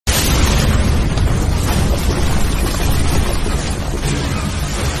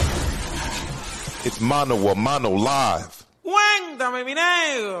Mano a Mano Live. Cuéntame, mi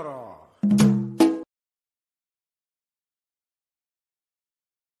negro.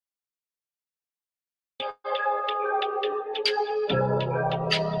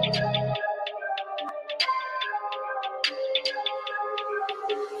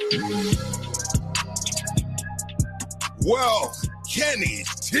 Well, Kenny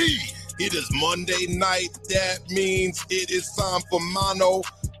T, it is Monday night. That means it is time for Mano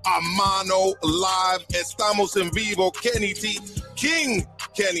a Mano Live. Estamos en vivo, Kenny T, King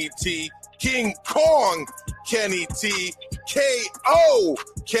Kenny T, King Kong Kenny T, KO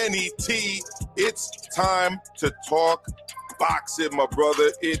Kenny T. It's time to talk boxing, my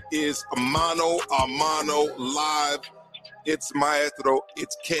brother. It is Mano a Mano Live. It's Maestro,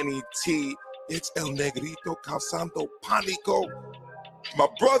 it's Kenny T. It's El Negrito Calzando Panico. My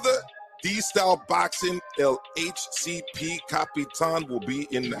brother, D-Style Boxing, El HCP Capitan will be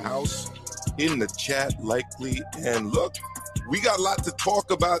in the house, in the chat likely. And look, we got a lot to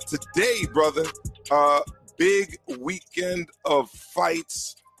talk about today, brother. Big weekend of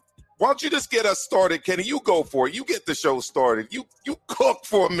fights. Why don't you just get us started, Kenny? You go for it. You get the show started. You cook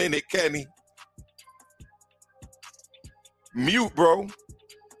for a minute, Kenny. Mute, bro.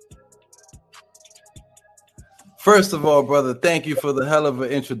 First of all, brother, thank you for the hell of an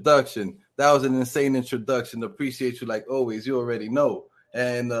introduction. That was an insane introduction. Appreciate you like always. You already know.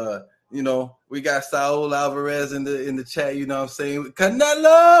 And we got Saul Alvarez in the chat. You know what I'm saying?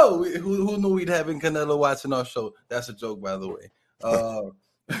 Canelo. Who knew we'd having Canelo watching our show? That's a joke, by the way.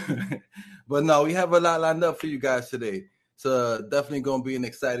 But no, we have a lot lined up for you guys today. It's definitely going to be an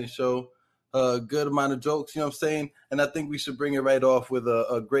exciting show. Good amount of jokes. You know what I'm saying? And I think we should bring it right off with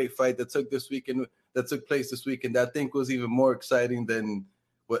a great fight that took place this weekend that I think was even more exciting than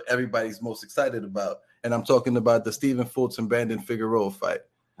what everybody's most excited about. And I'm talking about the Stephen Fulton Brandon Figueroa fight.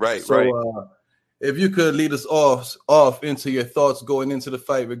 Right. If you could lead us off into your thoughts going into the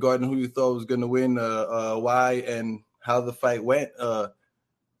fight regarding who you thought was going to win, why, and how the fight went. Who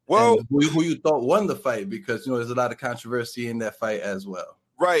you thought won the fight, because there's a lot of controversy in that fight as well.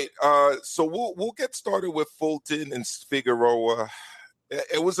 Right. So we'll get started with Fulton and Figueroa.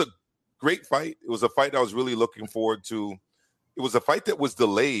 It was a great fight. It was a fight I was really looking forward to. It was a fight that was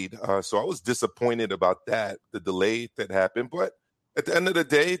delayed, so I was disappointed about that, the delay that happened. But at the end of the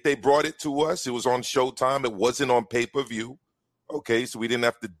day, they brought it to us. It was on Showtime. It wasn't on pay-per-view. Okay, so we didn't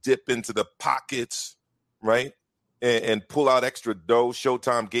have to dip into the pockets, right, and pull out extra dough.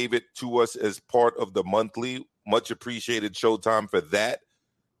 Showtime gave it to us as part of the monthly. Much appreciated, Showtime, for that.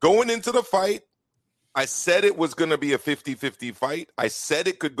 Going into the fight, I said it was going to be a 50-50 fight. I said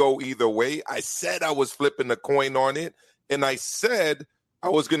it could go either way. I said I was flipping the coin on it. And I said I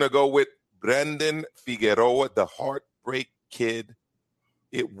was going to go with Brandon Figueroa, the Heartbreak Kid.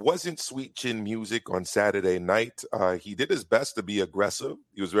 It wasn't sweet chin music on Saturday night. He did his best to be aggressive.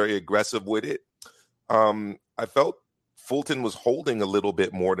 He was very aggressive with it. I felt Fulton was holding a little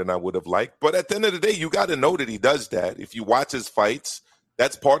bit more than I would have liked. But at the end of the day, you got to know that he does that. If you watch his fights,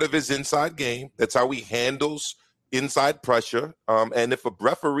 that's part of his inside game. That's how he handles inside pressure. And if a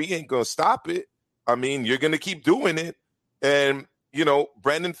referee ain't going to stop it, I mean, you're going to keep doing it. And,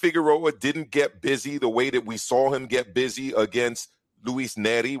 Brandon Figueroa didn't get busy the way that we saw him get busy against Luis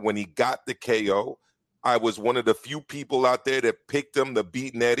Neri when he got the KO. I was one of the few people out there that picked him to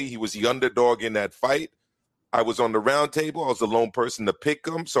beat Neri. He was the underdog in that fight. I was on the round table. I was the lone person to pick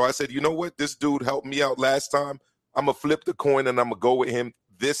him. So I said, you know what? This dude helped me out last time. I'm going to flip the coin and I'm going to go with him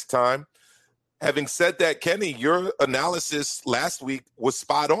this time. Having said that, Kenny, your analysis last week was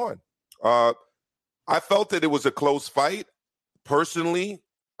spot on. I felt that it was a close fight. Personally,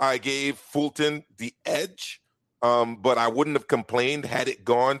 I gave Fulton the edge, but I wouldn't have complained had it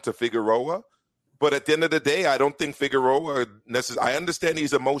gone to Figueroa. But at the end of the day, I don't think Figueroa necessarily. I understand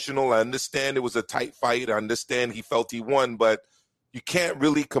he's emotional. I understand it was a tight fight. I understand he felt he won, but you can't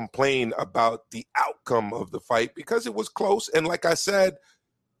really complain about the outcome of the fight because it was close. And like I said,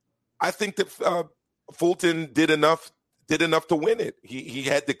 I think that Fulton did enough to win it. He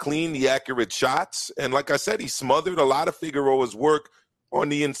had the clean, the accurate shots. And like I said, he smothered a lot of Figueroa's work on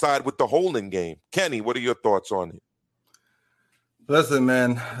the inside with the holding game. Kenny, what are your thoughts on it? Listen,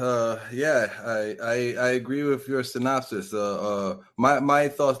 man. I agree with your synopsis. My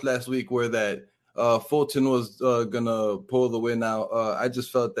thoughts last week were that Fulton was gonna pull the win out. I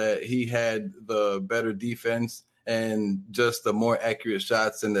just felt that he had the better defense and just the more accurate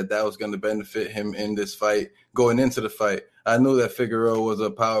shots, and that was going to benefit him in this fight going into the fight. I knew that Figueroa was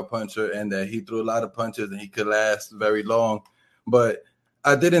a power puncher and that he threw a lot of punches and he could last very long, but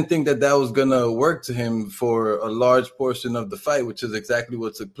I didn't think that was going to work to him for a large portion of the fight, which is exactly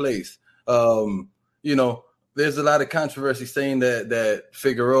what took place. you know, there's a lot of controversy saying that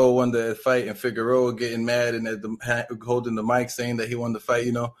Figueroa won the fight and Figueroa getting mad and holding the mic saying that he won the fight.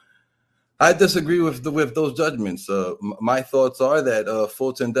 You know, I disagree with those judgments. My thoughts are that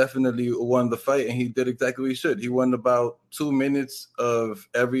Fulton definitely won the fight and he did exactly what he should. He won about 2 minutes of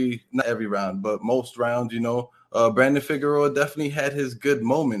not every round, but most rounds. You know, Brandon Figueroa definitely had his good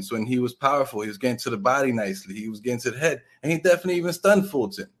moments when he was powerful. He was getting to the body nicely. He was getting to the head, and he definitely even stunned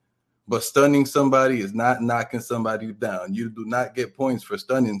Fulton. But stunning somebody is not knocking somebody down. You do not get points for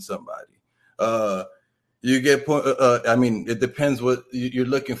stunning somebody. You get I mean, it depends what you're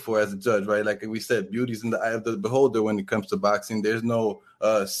looking for as a judge, right? Like we said, beauty's in the eye of the beholder when it comes to boxing. There's no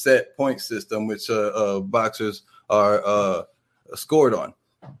set point system which boxers are scored on.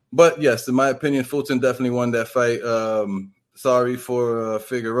 But yes, in my opinion, Fulton definitely won that fight. Sorry for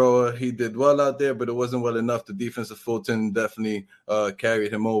Figueroa. He did well out there, but it wasn't well enough. The defense of Fulton definitely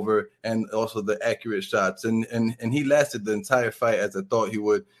carried him over, and also the accurate shots. And he lasted the entire fight as I thought he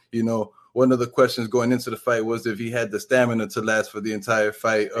would. You know, one of the questions going into the fight was if he had the stamina to last for the entire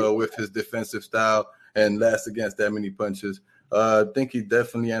fight with his defensive style and last against that many punches. I think he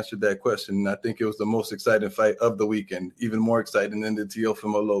definitely answered that question. I think it was the most exciting fight of the weekend, even more exciting than the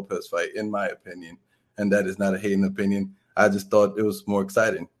Teofimo Lopez fight, in my opinion. And that is not a hating opinion. I just thought it was more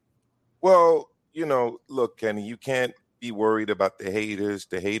exciting. Well, you know, look, Kenny, you can't be worried about the haters.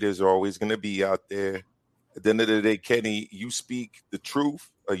 The haters are always going to be out there. At the end of the day, Kenny, you speak the truth.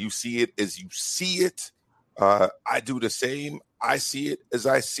 You see it as you see it. I do the same. I see it as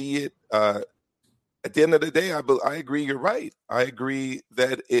I see it. At the end of the day, I agree you're right. I agree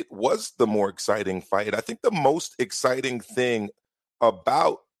that it was the more exciting fight. I think the most exciting thing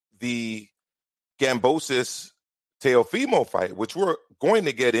about the Kambosos Teofimo fight, which we're going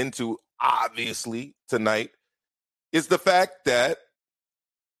to get into obviously tonight, is the fact that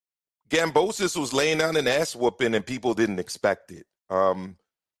Kambosos was laying down an ass whooping and people didn't expect it.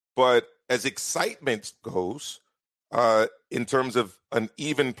 But as excitement goes, in terms of an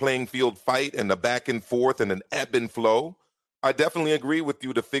even playing field fight and a back and forth and an ebb and flow, I definitely agree with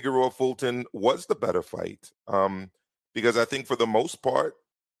you. The Figueroa Fulton was the better fight, because I think for the most part,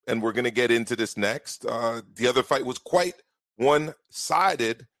 and we're going to get into this next, the other fight was quite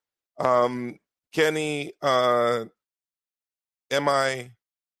one-sided. Kenny, am I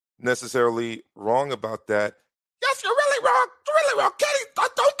necessarily wrong about that? Yes, you're really wrong. You're really wrong. Kenny,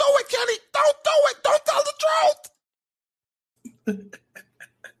 don't do it, Kenny. Don't do it. Don't tell the truth.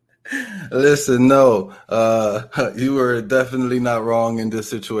 Listen, no, you were definitely not wrong in this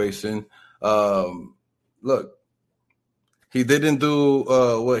situation. Look, he didn't do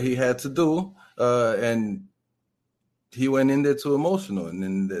what he had to do, and he went in there too emotional, and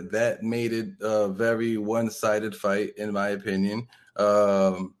then that made it a very one-sided fight, in my opinion.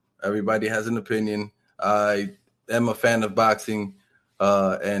 Everybody has an opinion. I am a fan of boxing,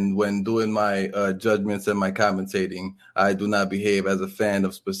 and when doing my judgments and my commentating, I do not behave as a fan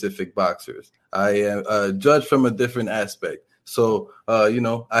of specific boxers. I am judged from a different aspect. So, you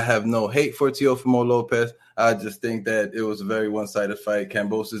know, I have no hate for Teofimo Lopez. I just think that it was a very one-sided fight.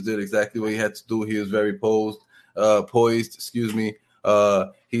 Kambosos did exactly what he had to do. He was very poised. He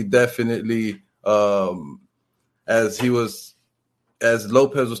definitely, as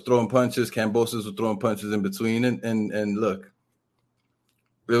Lopez was throwing punches, Kambosos was throwing punches in between. And look,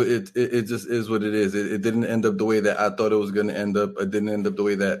 it just is what it is. It didn't end up the way that I thought it was going to end up. It didn't end up the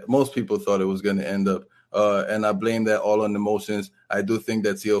way that most people thought it was going to end up. And I blame that all on emotions. I do think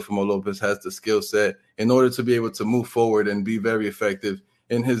that Teofimo Lopez has the skill set in order to be able to move forward and be very effective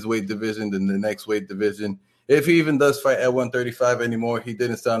in his weight division, in the next weight division. If he even does fight at 135 anymore, he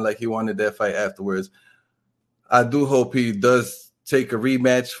didn't sound like he wanted that fight afterwards. I do hope he does take a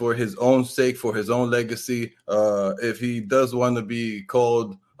rematch for his own sake, for his own legacy. If he does want to be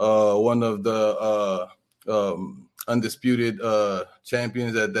called one of the undisputed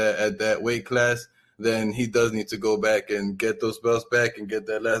champions at that weight class, then he does need to go back and get those belts back and get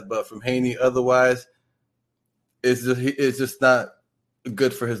that last belt from Haney. Otherwise, it's just not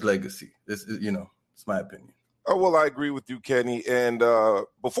good for his legacy. It's my opinion. Oh, well, I agree with you, Kenny. And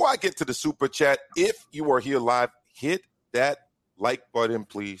before I get to the super chat, if you are here live, hit that like button,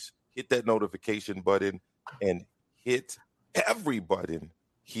 please. Hit that notification button and hit every button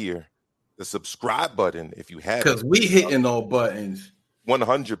here. The subscribe button, if you have. Because we hitting all buttons.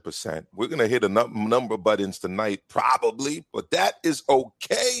 100%. We're going to hit a number of buttons tonight, probably, but that is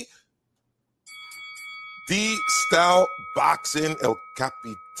okay. D-Style Boxing, El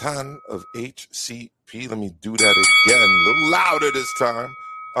Capitan of HCP. Let me do that again, a little louder this time.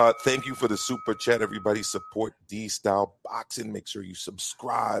 Thank you for the super chat, everybody. Support D-Style Boxing. Make sure you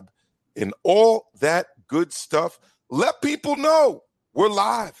subscribe and all that good stuff. Let people know we're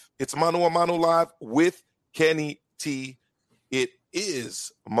live. It's Mano a Mano Live with Kenny T. It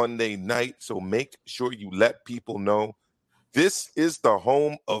is Monday night, so make sure you let people know this is the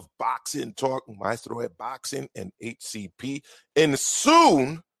home of boxing talk, Maestro at Boxing and HCP. And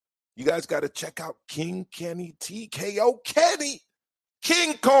soon, you guys got to check out King Kenny T, KO Kenny,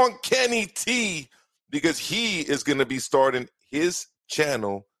 King Kong Kenny T, because he is going to be starting his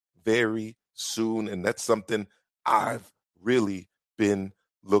channel very soon. And that's something I've really been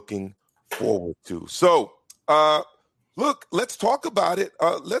looking forward to. So, look, let's talk about it.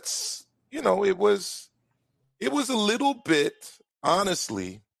 It was a little bit,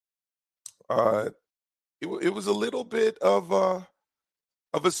 honestly, it was a little bit of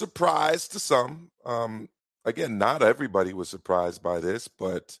a surprise to some. Again, not everybody was surprised by this,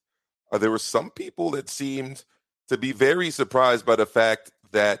 but there were some people that seemed to be very surprised by the fact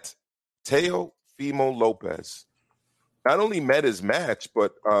that Teofimo Lopez not only met his match,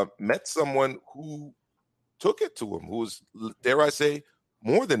 but met someone who took it to him, who was, dare I say,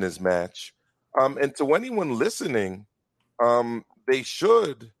 more than his match. And to anyone listening, they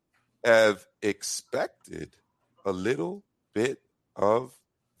should have expected a little bit of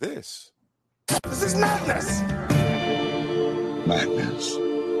this. This is madness! Madness.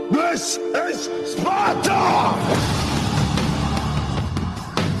 This is Sparta!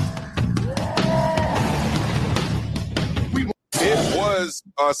 It was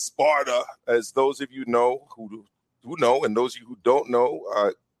Sparta, as those of you know who know, and those of you who don't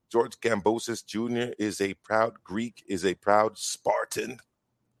know, George Kambosos Jr. is a proud Greek, is a proud Spartan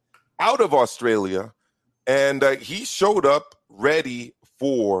out of Australia, and he showed up ready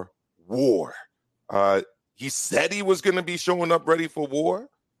for war. He said he was going to be showing up ready for war.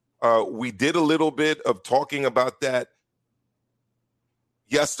 We did a little bit of talking about that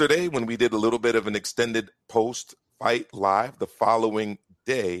yesterday when we did a little bit of an extended post-fight live the following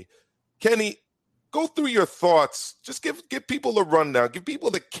day. Kenny, go through your thoughts. Just give people a rundown. Give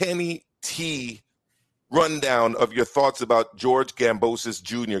people the Kenny T rundown of your thoughts about George Kambosos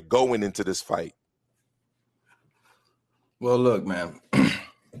Jr. going into this fight. Well, look, man,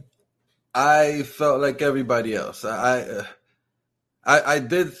 I felt like everybody else. I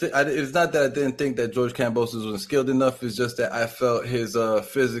did. It's not that I didn't think that George Kambosos wasn't skilled enough. It's just that I felt his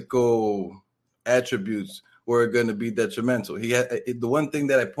physical attributes were going to be detrimental. He had the one thing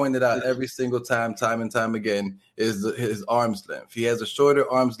that I pointed out every single time and time again is his arm's length. He has a shorter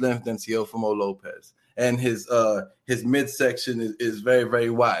arm's length than Teofimo Lopez, and his midsection is very, very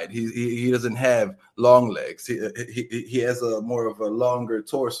wide. He doesn't have long legs. He has a more of a longer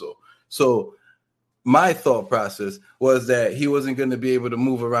torso. So my thought process was that he wasn't going to be able to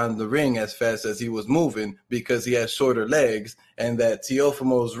move around the ring as fast as he was moving because he has shorter legs, and that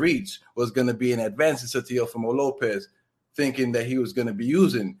Teofimo's reach was going to be an advantage to Teofimo Lopez, thinking that he was going to be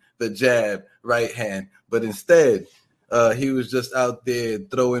using the jab right hand. But instead, he was just out there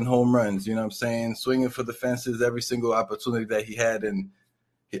throwing home runs, you know what I'm saying, swinging for the fences every single opportunity that he had. And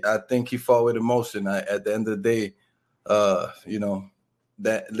I think he fought with emotion. At the end of the day,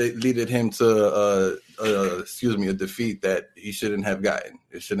 that led him to a defeat that he shouldn't have gotten.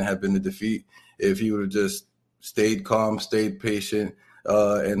 It shouldn't have been a defeat if he would have just stayed calm, stayed patient,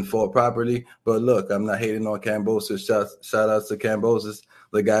 and fought properly. But look, I'm not hating on Kambosos. Shout out to Kambosos.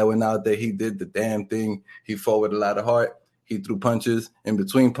 The guy went out there, he did the damn thing. He fought with a lot of heart. He threw punches. In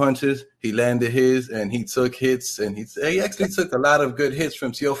between punches, he landed his, and he took hits, and he actually took a lot of good hits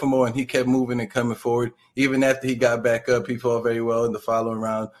from Teofimo, and he kept moving and coming forward. Even after he got back up, he fought very well in the following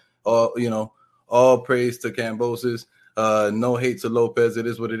round. All praise to Kambosos. No hate to Lopez. It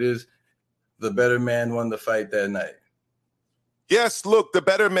is what it is. The better man won the fight that night. Yes, look, the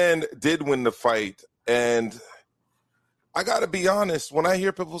better man did win the fight, and I got to be honest, when I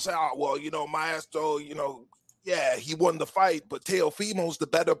hear people say, Maestro, yeah, he won the fight, but Teofimo's the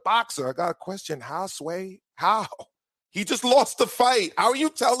better boxer. I got a question. How, Sway? How? He just lost the fight. How are you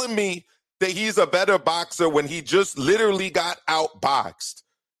telling me that he's a better boxer when he just literally got outboxed?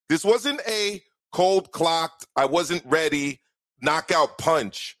 This wasn't a cold-clocked, I wasn't ready, knockout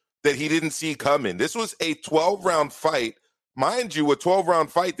punch that he didn't see coming. This was a 12-round fight. Mind you, a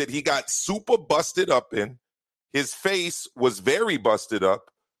 12-round fight that he got super busted up in. His face was very busted up.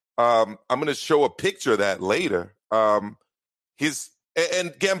 I'm going to show a picture of that later. And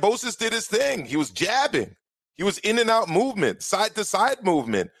Kambosos did his thing. He was jabbing. He was in and out movement, side to side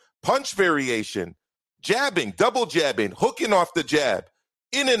movement, punch variation, jabbing, double jabbing, hooking off the jab,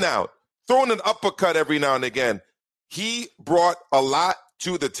 in and out, throwing an uppercut every now and again. He brought a lot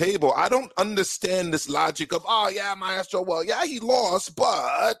to the table. I don't understand this logic of, Maestro, well, yeah, he lost,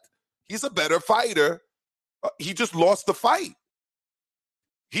 but He's a better fighter. He just lost the fight.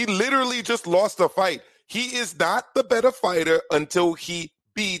 He literally just lost the fight. He is not the better fighter until he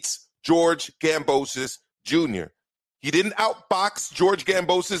beats George Kambosos Jr. He didn't outbox George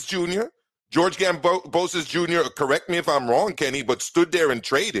Kambosos Jr. George Kambosos Jr., correct me if I'm wrong, Kenny, but stood there and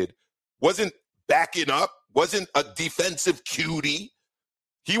traded. Wasn't backing up. Wasn't a defensive cutie.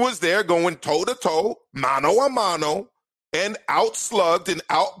 He was there going toe-to-toe, mano-a-mano, and outslugged and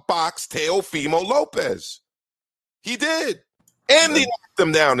outboxed Teofimo Lopez. He did. And he knocked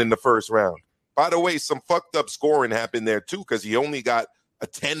him down in the first round. By the way, some fucked up scoring happened there too, because he only got a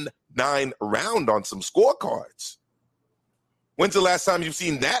 10-9 round on some scorecards. When's the last time you've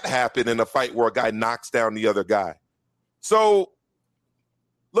seen that happen in a fight where a guy knocks down the other guy? So,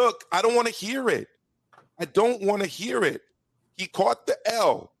 look, I don't want to hear it. I don't want to hear it. He caught the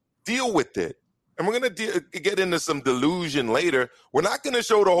L. Deal with it. And we're going to get into some delusion later. We're not going to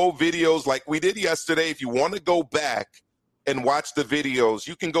show the whole videos like we did yesterday. If you want to go back and watch the videos,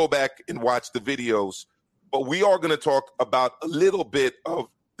 you can go back and watch the videos. But we are going to talk about a little bit of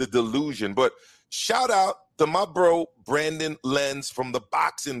the delusion. But shout out to my bro, Brandon Lenz from the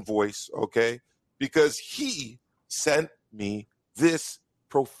Boxing Voice, okay? Because he sent me this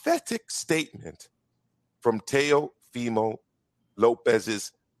prophetic statement from Teofimo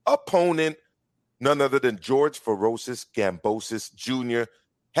Lopez's opponent, none other than George Ferocious Kambosos Jr.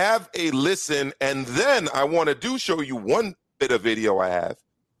 Have a listen, and then I want to show you one bit of video I have.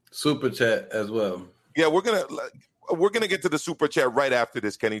 Super chat as well. Yeah, we're gonna get to the super chat right after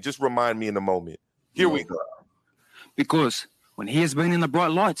this, Kenny. Just remind me in a moment. Here we go. Because when he has been in the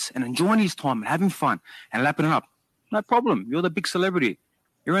bright lights and enjoying his time and having fun and lapping it up, no problem. You're the big celebrity.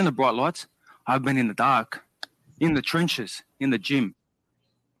 You're in the bright lights. I've been in the dark, in the trenches, in the gym.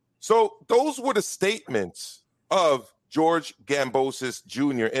 So those were the statements of George Kambosos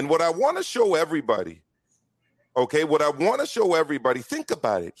Jr. And what I want to show everybody, okay, think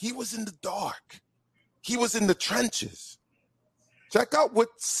about it. He was in the dark. He was in the trenches. Check out what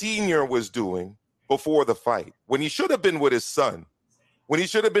Senior was doing before the fight, when he should have been with his son, when he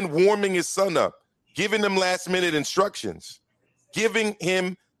should have been warming his son up, giving him last-minute instructions, giving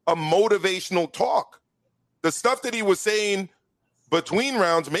him a motivational talk. The stuff that he was saying between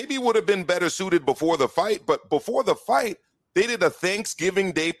rounds maybe would have been better suited before the fight, but before the fight, they did a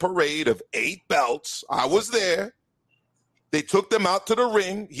Thanksgiving Day parade of 8 belts. I was there. They took them out to the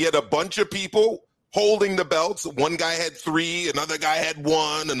ring. He had a bunch of people holding the belts. One guy had 3, another guy had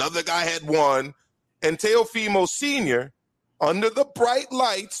 1, another guy had 1. And Teofimo Sr., under the bright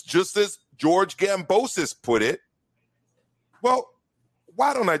lights, just as George Kambosos put it, well,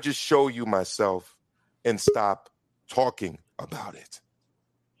 why don't I just show you myself and stop talking about it?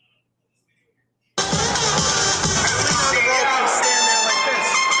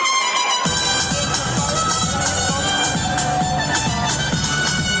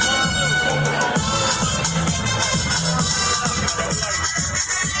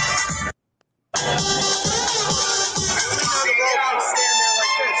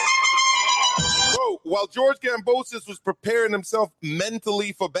 While George Kambosos was preparing himself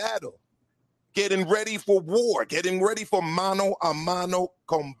mentally for battle, getting ready for war, getting ready for mano a mano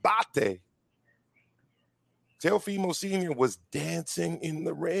combate, Teofimo Sr. was dancing in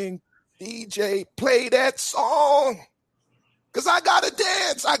the ring. DJ, play that song. Because I got to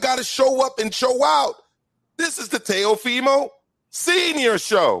dance. I got to show up and show out. This is the Teofimo Sr.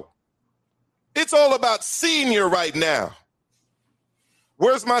 show. It's all about Senior right now.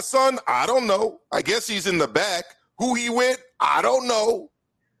 Where's my son? I don't know. I guess he's in the back. Who he with? I don't know.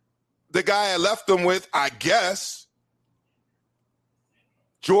 The guy I left him with, I guess.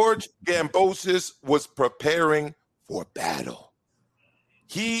 George Kambosos was preparing for battle.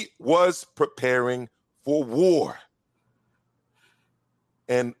 He was preparing for war.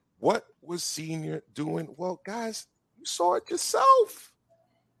 And what was Senior doing? Well, guys, you saw it yourself.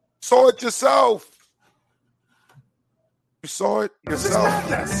 You saw it yourself.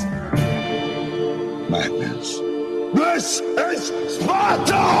 Madness. Madness. This is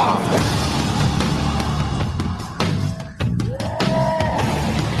Sparta!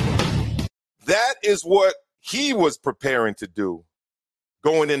 That is what he was preparing to do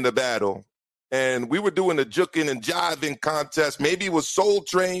going into battle. And we were doing a juking and jiving contest. Maybe it was Soul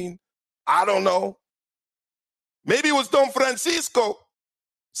Train. I don't know. Maybe it was Don Francisco.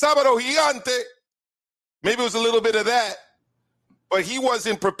 Sábado Gigante. Maybe it was a little bit of that. But he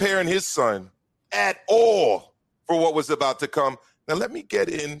wasn't preparing his son at all for what was about to come. Now, let me get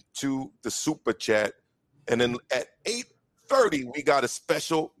into the super chat. And then at 8:30, we got a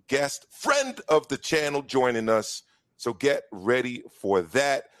special guest, friend of the channel, joining us. So get ready for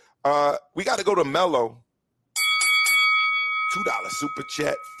that. We got to go to Mello. $2 super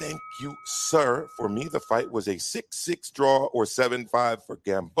chat. Thank you, sir. For me, the fight was a 6-6 draw or 7-5 for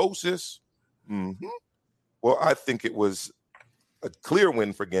Gambosis. Mm-hmm. Well, I think it was a clear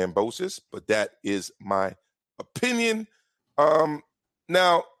win for Gambosis, but that is my opinion.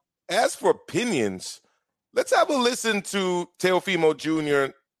 Now, as for opinions, let's have a listen to Teofimo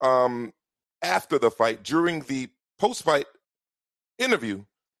Jr. After the fight, during the post-fight interview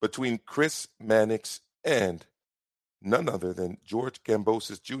between Chris Mannix and none other than George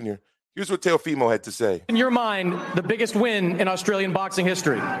Gambosis Jr. Here's what Teofimo had to say. In your mind, the biggest win in Australian boxing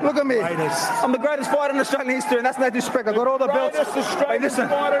history? Look at me. I'm the greatest fighter in Australian history, and that's not disrespect. I got all the belts. Hey, listen.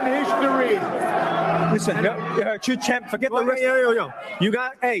 Modern history. Listen, you're a true champ. Forget the rest. Yo. You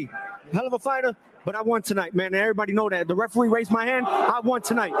got, hell of a fighter. But I won tonight, man. Everybody know that. The referee raised my hand. I won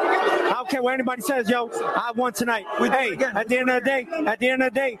tonight. I don't care what anybody says, yo. I won tonight. Hey, at the end of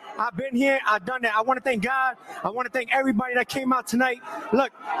the day, I've been here. I've done that. I want to thank God. I want to thank everybody that came out tonight.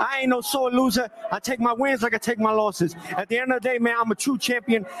 Look, I ain't no sore loser. I take my wins like I take my losses. At the end of the day, man, I'm a true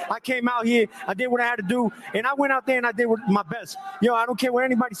champion. I came out here. I did what I had to do. And I went out there and I did my best. Yo, I don't care what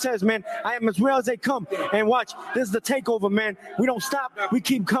anybody says, man. I am as real as they come. And watch, this is the takeover, man. We don't stop. We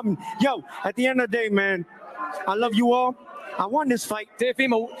keep coming. Yo, at the end of the day, man, I love you all. I won this fight.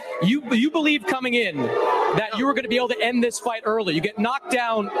 Teofimo, you believe coming in that you were going to be able to end this fight early. You get knocked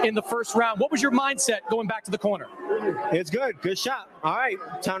down in the first round. What was your mindset going back to the corner? It's good. Good shot. All right.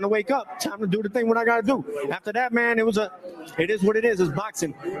 Time to wake up. Time to do the thing what I got to do. After that, man, it is what it is. It's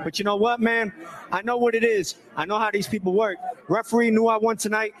boxing. But you know what, man? I know what it is. I know how these people work. Referee knew I won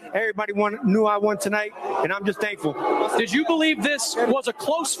tonight. Everybody knew I won tonight. And I'm just thankful. Did you believe this was a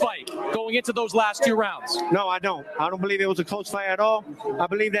close fight going into those last 2 rounds? No, I don't. I don't believe it was a close fight at all. I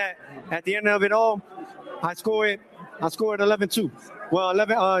believe that at the end of it all, I scored 11-2. Well,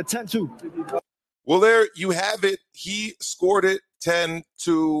 10-2. Well, there you have it. He scored it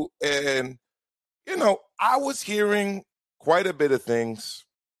 10-2. And, I was hearing quite a bit of things,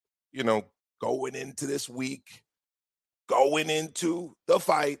 going into this week, going into the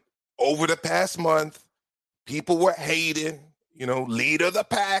fight over the past month. People were hating, leader of the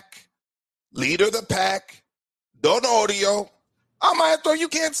pack, Don Odio. Maestro, you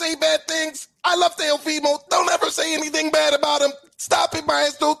can't say bad things. I love Teofimo. Don't ever say anything bad about him. Stop it,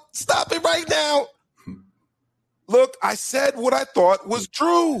 Maestro. Stop it right now. Look, I said what I thought was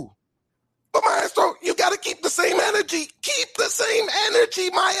true. But, Maestro, you got to keep the same energy. Keep the same energy,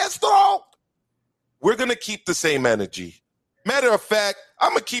 Maestro. We're going to keep the same energy. Matter of fact, I'm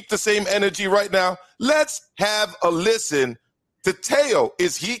going to keep the same energy right now. Let's have a listen to Teo.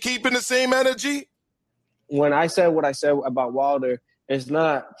 Is he keeping the same energy? When I said what I said about Wilder, it's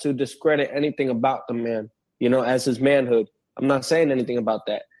not to discredit anything about the man, as his manhood. I'm not saying anything about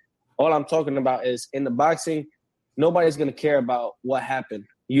that. All I'm talking about is in the boxing, nobody's going to care about what happened.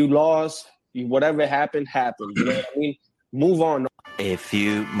 You lost, whatever happened. You know what I mean? Move on. A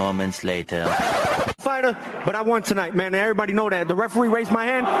few moments later. Fighter, but I won tonight, man. Everybody know that. The referee raised my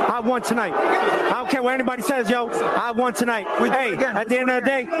hand. I won tonight. I don't care what anybody says, yo. I won tonight. Hey, at the end of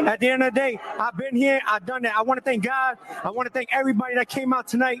the day, I've been here. I've done that. I want to thank God. I want to thank everybody that came out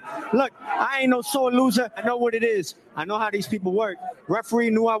tonight. Look, I ain't no sore loser. I know what it is. I know how these people work. Referee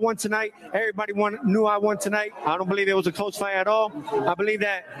knew I won tonight. Everybody knew I won tonight. I don't believe it was a close fight at all. I believe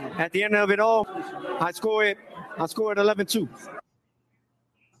that at the end of it all, I scored 11-2.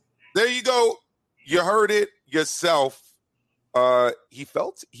 There you go. You heard it yourself. He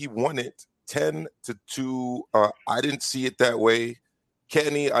felt he won it 10-2. I didn't see it that way.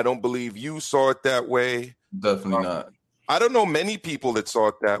 Kenny, I don't believe you saw it that way. Definitely not. I don't know many people that saw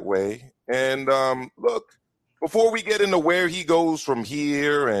it that way. And look, before we get into where he goes from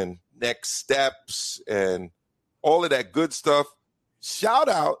here and next steps and all of that good stuff, shout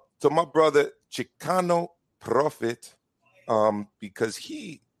out to my brother Chicano Prophet, because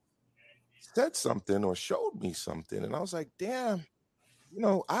he said something or showed me something, and I was like, damn,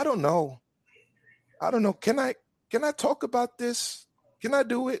 I don't know. Can I talk about this? Can I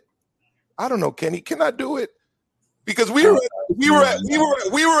do it? I don't know, Kenny. Can I do it? Because we were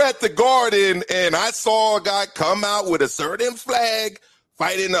at the Garden, and I saw a guy come out with a certain flag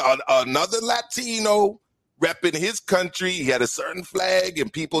fighting another Latino repping his country. He had a certain flag,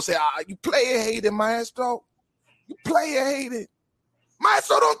 and people say, you player hating, Maestro. You player hating.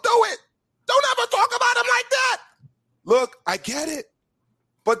 Maestro, don't do it. Don't ever talk about him like that. Look, I get it.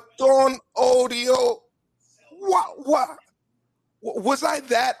 But Don Odio, what? Was I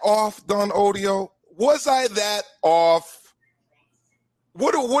that off, Don Odio? Was I that off?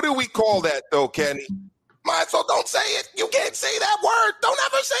 What do we call that, though, Kenny? so don't say it. You can't say that word. Don't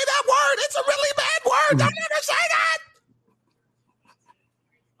ever say that word. It's a really bad word. Don't ever say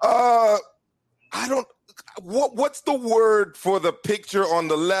that. I don't. What's the word for the picture on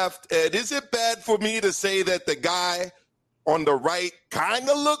the left? Ed, is it bad for me to say that the guy on the right kind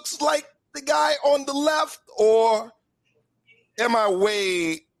of looks like the guy on the left, or am I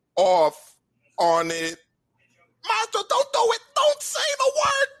way off on it? Master, don't do it. Don't say the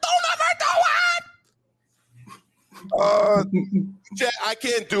word. Don't ever do it. Chat, I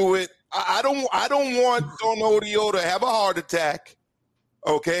can't do it. I don't want Don Odio to have a heart attack.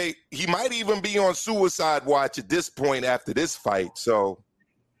 Okay, he might even be on suicide watch at this point after this fight. So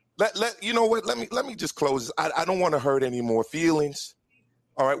let you know what? Let me just close this. I don't want to hurt any more feelings.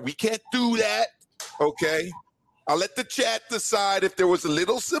 All right, we can't do that. Okay, I'll let the chat decide if there was a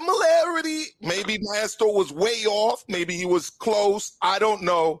little similarity. Maybe Maestro was way off. Maybe he was close. I don't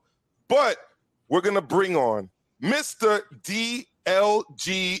know. But we're gonna bring on Mr.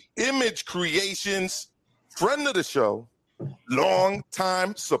 DLG Image Creations, friend of the show,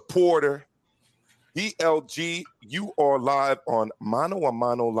 long-time supporter. DLG, you are live on Mano a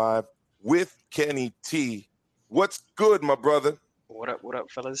Mano Live with Kenny T. What's good, my brother? What up,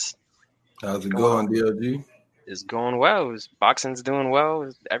 fellas? How's it going, DLG? It's going well. Boxing's doing well.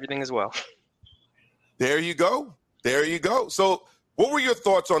 Everything is well. There you go. So what were your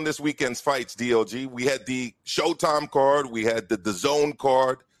thoughts on this weekend's fights, DLG? We had the Showtime card. We had the DAZN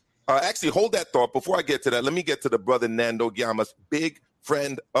card. Actually, hold that thought. Before I get to that, let me get to the brother Nando Llamas, big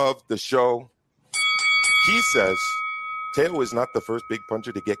friend of the show. He says, Teo is not the first big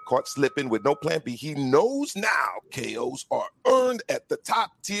puncher to get caught slipping with no plan B. He knows now KOs are earned at the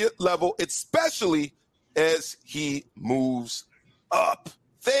top tier level, especially as he moves up.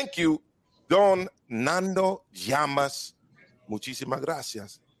 Thank you, Don Nando Llamas. Muchísimas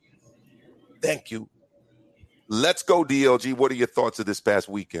gracias. Thank you. Let's go, DLG. What are your thoughts of this past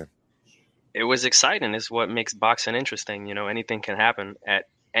weekend? It was exciting. It's what makes boxing interesting. You know, anything can happen at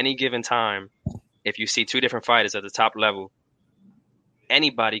any given time. If you see two different fighters at the top level,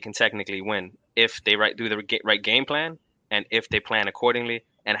 anybody can technically win if they do the right game plan and if they plan accordingly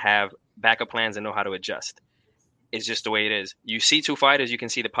and have backup plans and know how to adjust. It's just the way it is. You see two fighters, you can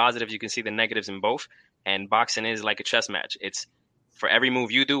see the positives, you can see the negatives in both. And boxing is like a chess match. It's for every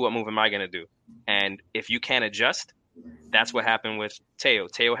move you do, what move am I going to do? And if you can't adjust, that's what happened with Teo.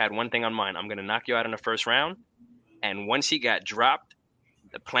 Teo had one thing on mind. I'm going to knock you out in the first round. And once he got dropped,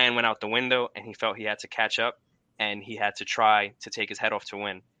 the plan went out the window and he felt he had to catch up and he had to try to take his head off to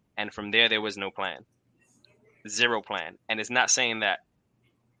win. And from there was no plan. Zero plan. And it's not saying that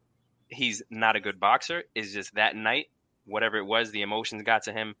he's not a good boxer. It's just that night, whatever it was, the emotions got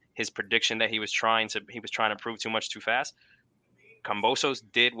to him. His prediction that he was trying to prove too much too fast. Kambosos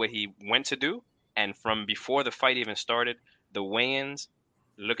did what he went to do. And from before the fight even started, the weigh-ins,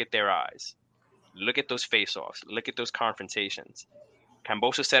 look at their eyes. Look at those face-offs. Look at those confrontations.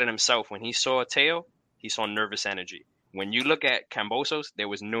 Kambosos said it himself. When he saw Teo, he saw nervous energy. When you look at Kambosos, there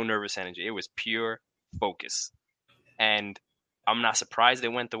was no nervous energy. It was pure focus. And I'm not surprised it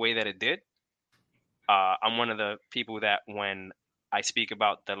went the way that it did. I'm one of the people that when I speak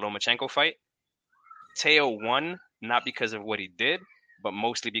about the Lomachenko fight, Teo won not because of what he did, but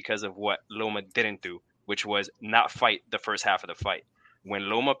mostly because of what Loma didn't do, which was not fight the first half of the fight. When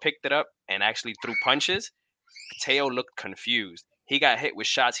Loma picked it up and actually threw punches, Teo looked confused. He got hit with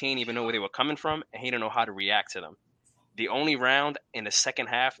shots he didn't even know where they were coming from, and he didn't know how to react to them. The only round in the second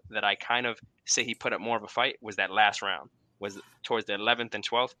half that I kind of say he put up more of a fight was that last round, was towards the 11th and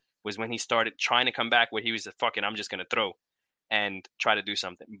 12th, was when he started trying to come back where he was a fucking, I'm just going to throw and try to do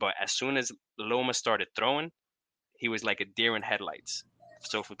something. But as soon as Loma started throwing, he was like a deer in headlights.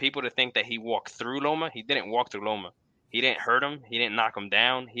 So for people to think that he walked through Loma, he didn't walk through Loma. He didn't hurt him. He didn't knock him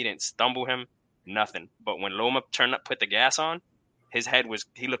down. He didn't stumble him. Nothing. But when Loma put the gas on, his head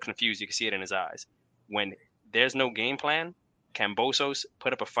he looked confused. You could see it in his eyes. When there's no game plan, Kambosos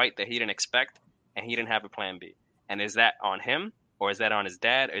put up a fight that he didn't expect, and he didn't have a plan B. And is that on him, or is that on his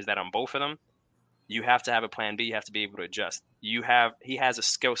dad, or is that on both of them? You have to have a plan B. You have to be able to adjust. He has a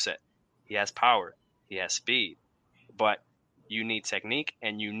skill set. He has power. He has speed. But you need technique,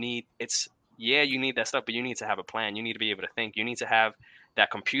 and you need that stuff, but you need to have a plan. You need to be able to think. You need to have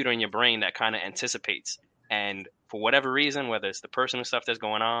that computer in your brain that kind of anticipates. And for whatever reason, whether it's the personal stuff that's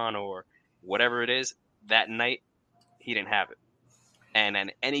going on or whatever it is, that night, he didn't have it. And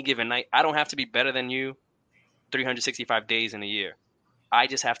on any given night, I don't have to be better than you 365 days in a year. I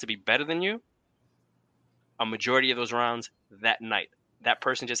just have to be better than you a majority of those rounds that night. That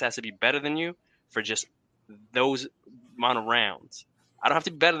person just has to be better than you for just those amount of rounds. I don't have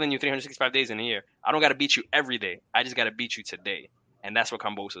to be better than you 365 days in a year. I don't got to beat you every day. I just got to beat you today. And that's what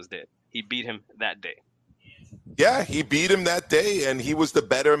Kambosos did. He beat him that day. Yeah, he beat him that day, and he was the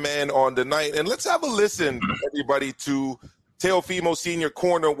better man on the night. And let's have a listen, everybody, to Teofimo Sr.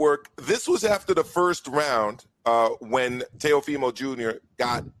 corner work. This was after the first round when Teofimo Jr.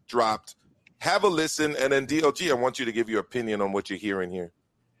 got dropped. Have a listen, and then DLG, I want you to give your opinion on what you're hearing here.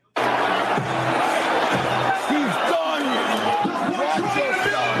 He's done. Watch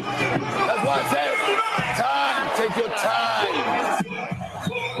yourself. That's why I said, time. Take your time.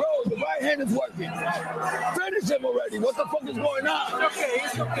 Bro, the right hand is working. Finish him already. What the fuck is going on?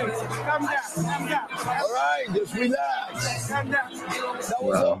 It's okay. Calm down. All right, just relax. Calm down.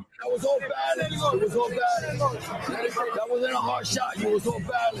 That was all balanced. It was all balanced. That wasn't a hard shot. You was all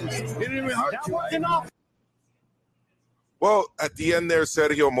balanced. It didn't even hurt you, right? Well, at the end there,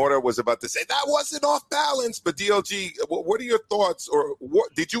 Sergio Mora was about to say that wasn't off balance. But DLG, what are your thoughts? Or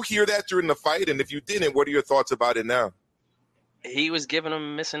what did you hear that during the fight? And if you didn't, what are your thoughts about it now? He was giving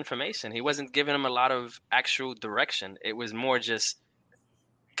him misinformation. He wasn't giving him a lot of actual direction. It was more just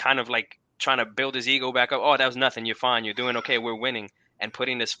kind of like trying to build his ego back up. Oh, that was nothing. You're fine. You're doing okay. We're winning. And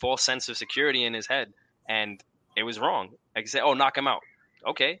putting this false sense of security in his head. And it was wrong. Like I said, oh, knock him out.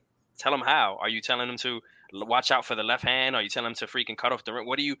 Okay. Tell him how. Are you telling him to watch out for the left hand? Are you telling him to freaking cut off the ring?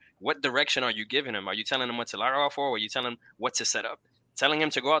 What direction are you giving him? Are you telling him what to let off for? Or are you telling him what to set up? Telling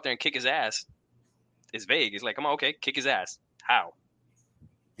him to go out there and kick his ass is vague. It's like, come on, okay, kick his ass. How?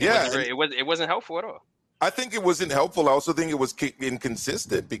 It wasn't helpful at all. I think it wasn't helpful. I also think it was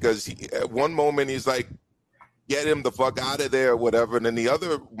inconsistent because at one moment he's like, get him the fuck out of there or whatever. And then the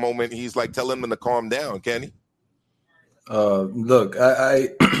other moment he's like telling him to calm down. Can he? Look, I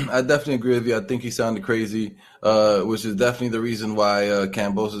definitely agree with you. I think he sounded crazy, which is definitely the reason why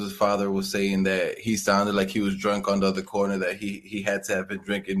Kambosos' father was saying that he sounded like he was drunk on the other corner, that he had to have been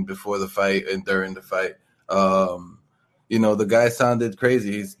drinking before the fight and during the fight. The guy sounded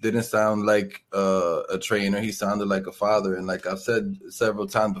crazy. He didn't sound like a trainer. He sounded like a father. And like I've said several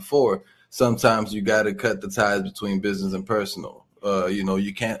times before, sometimes you got to cut the ties between business and personal.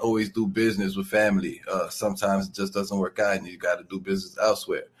 You can't always do business with family. Sometimes it just doesn't work out and you got to do business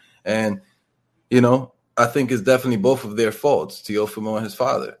elsewhere. And, I think it's definitely both of their faults, Teofimo and his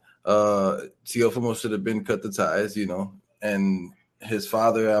father. Teofimo should have been cut the ties, and his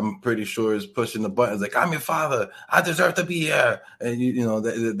father, I'm pretty sure, is pushing the buttons like, I'm your father. I deserve to be here. And,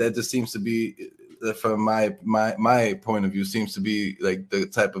 that just seems to be, from my point of view, seems to be like the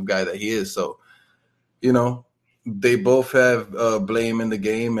type of guy that he is. So, they both have blame in the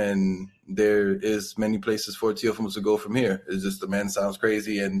game, and there is many places for Teofimo to go from here. It's just the man sounds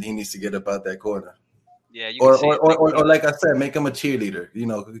crazy, and he needs to get up out that corner. Yeah, you or like I said, make him a cheerleader.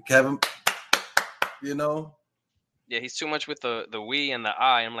 Have him. Yeah, he's too much with the we and the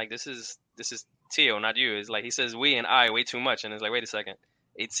I. I'm like, this is Teo, not you. It's like he says we and I way too much, and it's like, wait a second.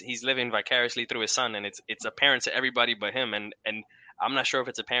 He's living vicariously through his son, and it's apparent to everybody but him. And I'm not sure if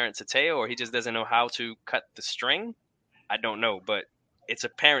it's apparent to Teo or he just doesn't know how to cut the string. I don't know, but it's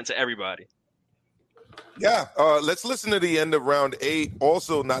apparent to everybody. Yeah, let's listen to the end of round 8.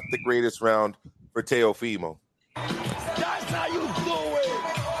 Also not the greatest round for Teofimo. That's how you do it.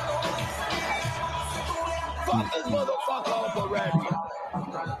 Fuck this motherfucker up already.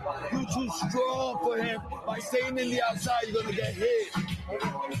 You too strong for him. By staying in the outside, you're gonna get hit.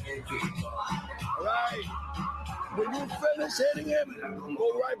 All right? When you finish hitting him,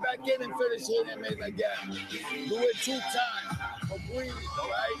 go right back in and finish hitting him again. Do it 2 times. But breathe, all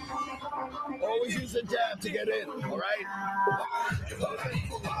right? Always use the jab to get in, all right?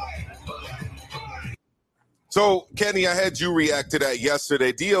 So, Kenny, I had you react to that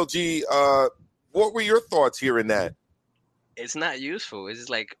yesterday. DLG, what were your thoughts hearing that? It's not useful. It's just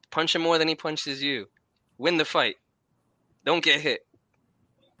like, punch him more than he punches you. Win the fight. Don't get hit.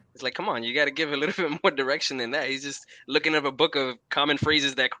 It's like, come on, you got to give a little bit more direction than that. He's just looking up a book of common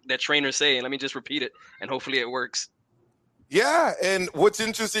phrases that trainers say, and let me just repeat it, and hopefully it works. Yeah, and what's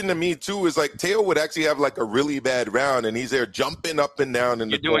interesting to me, too, is like Teo would actually have like a really bad round, and he's there jumping up and down in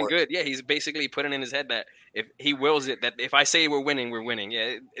the corner. You're doing good. Yeah, he's basically putting in his head that if he wills it, that if I say we're winning, we're winning.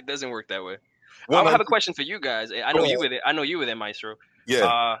 Yeah, it doesn't work that way. Well, I have a question for you guys. I know you were there, Maestro.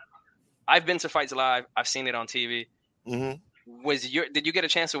 Yeah. I've been to Fights Live. I've seen it on TV. Mm-hmm. Did you get a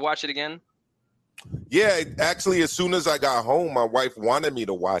chance to watch it again? Yeah, actually, as soon as I got home, my wife wanted me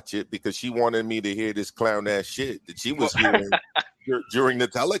to watch it because she wanted me to hear this clown ass shit that she was hearing during the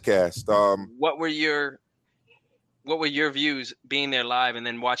telecast. What were your views being there live and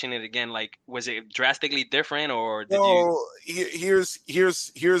then watching it again? Like, was it drastically different, or did you?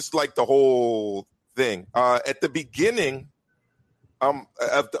 Here's like the whole thing. At the beginning,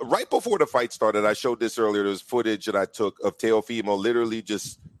 Right before the fight started, I showed this earlier. There was footage that I took of Teofimo literally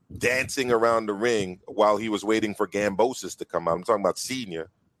just dancing around the ring while he was waiting for Gambosis to come out. I'm talking about Senior.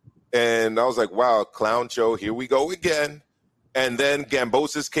 And I was like, wow, clown show, here we go again. And then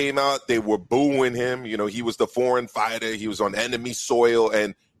Gambosis came out. They were booing him. You know, he was the foreign fighter. He was on enemy soil.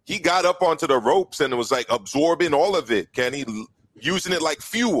 And he got up onto the ropes and it was like absorbing all of it. Kenny, using it like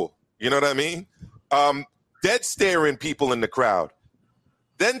fuel. You know what I mean? Dead staring people in the crowd.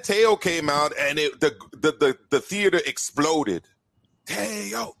 Then Teo came out and the theater exploded.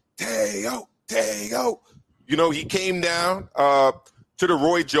 Teo. You know, he came down to the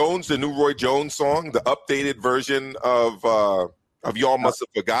Roy Jones, the new Roy Jones song, the updated version of Y'all Must Have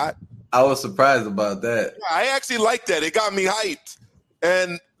Forgot. I was surprised about that. I actually liked that. It got me hyped.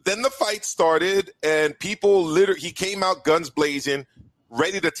 And then the fight started and people he came out guns blazing,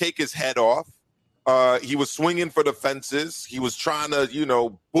 ready to take his head off. He was swinging for the fences. He was trying to, you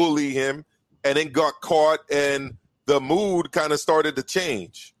know, bully him and then got caught and the mood kind of started to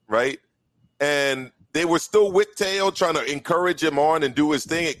change, right? And they were still with Teo trying to encourage him on and do his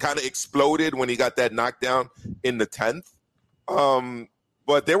thing. It kind of exploded when he got that knockdown in the 10th.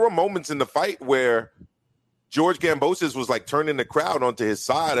 But there were moments in the fight where George Gambosis was like turning the crowd onto his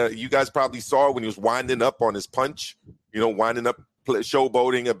side. You guys probably saw when he was winding up on his punch, you know, winding up,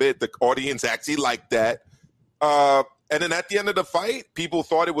 showboating a bit. The audience actually liked that. And then at the end of the fight, people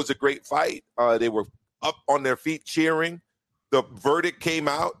thought it was a great fight. They were up on their feet cheering. The verdict came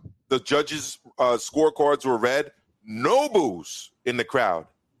out. The judges' scorecards were read. No boos in the crowd.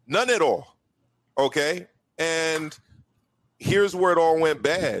 None at all. Okay? And here's where it all went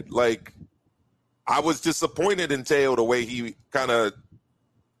bad. Like, I was disappointed in Teo the way he kind of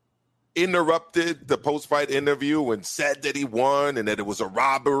interrupted the post-fight interview and said that he won and that it was a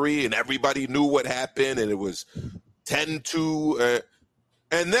robbery and everybody knew what happened and it was 10-2.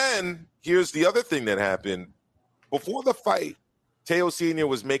 And then here's the other thing that happened. Before the fight, Teo Sr.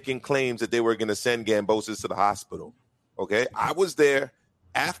 was making claims that they were going to send Gambosis to the hospital. Okay? I was there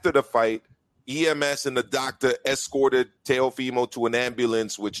after the fight. EMS and the doctor escorted Teofimo to an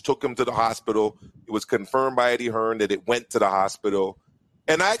ambulance, which took him to the hospital. It was confirmed by Eddie Hearn that it went to the hospital.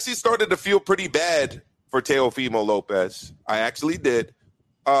 And I actually started to feel pretty bad for Teofimo Lopez. I actually did.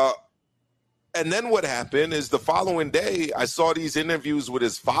 And then what happened is the following day, I saw these interviews with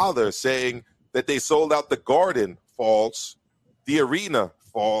his father saying that they sold out the Garden. False. The Arena.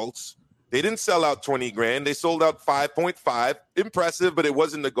 False. They didn't sell out 20 grand. They sold out 5.5. Impressive, but it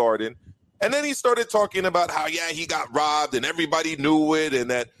wasn't the Garden. And then he started talking about how, yeah, he got robbed and everybody knew it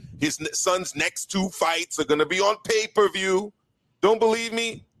and that his son's next 2 fights are going to be on pay-per-view. Don't believe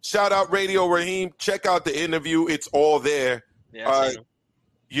me? Shout out Radio Raheem. Check out the interview. It's all there. Yeah,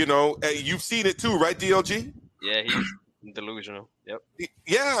 you know, you've seen it too, right, DLG? Yeah, he's delusional. Yep.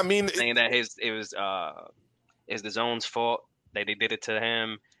 Yeah, I mean, saying that it was the Zone's fault that they did it to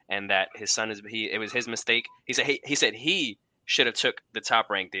him, and that his son it was his mistake. He said he should have took the top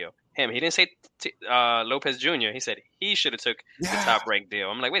rank deal. He didn't say Lopez Jr. He said he should have took the top rank deal.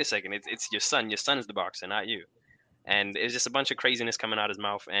 I'm like, wait a second, it's your son. Your son is the boxer, not you. And it's just a bunch of craziness coming out of his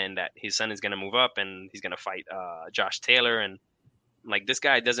mouth, and that his son is going to move up and he's going to fight Josh Taylor. And like, this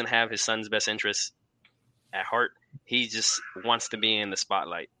guy doesn't have his son's best interests at heart. He just wants to be in the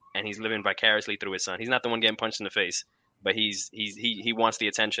spotlight, and he's living vicariously through his son. He's not the one getting punched in the face, but he wants the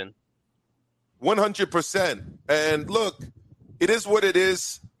attention. 100%. And look, it is what it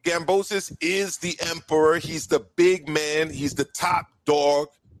is. Gambosis is the emperor. He's the big man. He's the top dog.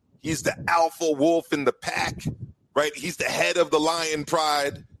 He's the alpha wolf in the pack, right? He's the head of the lion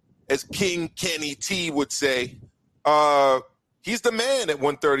pride, as King Kenny T would say. He's the man at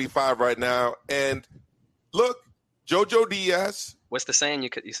 135 right now. And look, Jojo Diaz. What's the saying?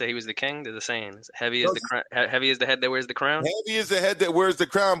 You say he was the king? There's a saying. Heavy is the head that wears the crown. Heavy is the head that wears the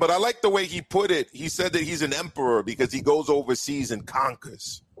crown. But I like the way he put it. He said that he's an emperor because he goes overseas and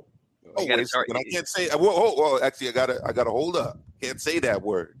conquers. Oh, wait a second. I can't say. Whoa, actually, I gotta hold up. Can't say that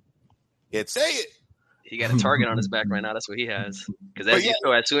word. Can't say it. He got a target on his back right now. That's what he has. Because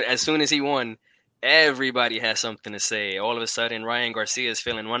as soon as he won, everybody has something to say. All of a sudden, Ryan Garcia is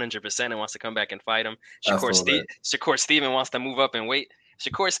feeling 100% and wants to come back and fight him. Shakur Steven wants to move up and wait.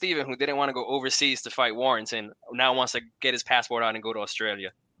 Shakur Steven, who didn't want to go overseas to fight Warrington, now wants to get his passport out and go to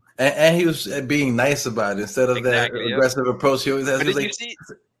Australia. And he was being nice about it instead of that aggressive approach he always has.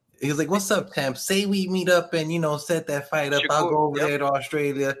 He was like, "What's up, champ? Say we meet up and set that fight up. I'll go over there to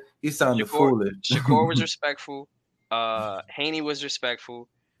Australia." He sounded foolish. Shakur was respectful. Haney was respectful.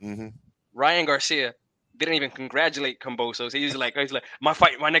 Mm-hmm. Ryan Garcia didn't even congratulate Kambosos. He's like,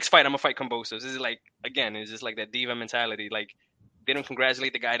 my next fight, I'm gonna fight Kambosos. This is like, again, it's just like that diva mentality. Like, didn't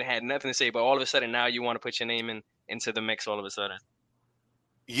congratulate the guy that had nothing to say, but all of a sudden now you want to put your name into the mix all of a sudden.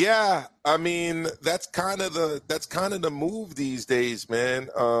 Yeah, I mean that's kind of the move these days, man.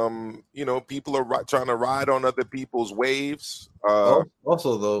 People are trying to ride on other people's waves.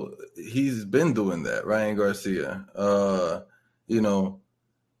 Also, though, he's been doing that. Ryan Garcia.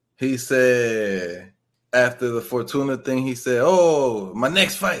 He said after the Fortuna thing, he said, "Oh, my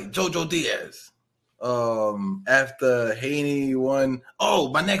next fight, Jojo Diaz." After Haney won, "Oh,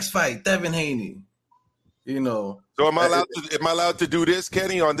 my next fight, Devin Haney." So am I allowed to do this,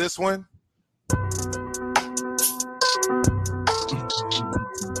 Kenny, on this one?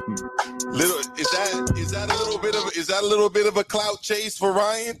 Is that a little bit of a clout chase for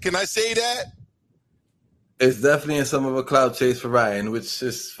Ryan? Can I say that? It's definitely some of a clout chase for Ryan, which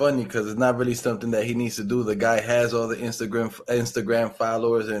is funny because it's not really something that he needs to do. The guy has all the Instagram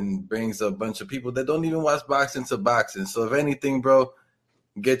followers and brings a bunch of people that don't even watch boxing to boxing. So if anything, bro,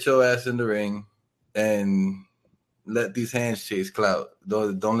 get your ass in the ring and let these hands chase clout.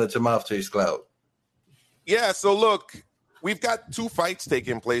 Don't let your mouth chase clout. Yeah, so look, we've got 2 fights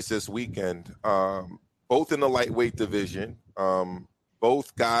taking place this weekend, both in the lightweight division.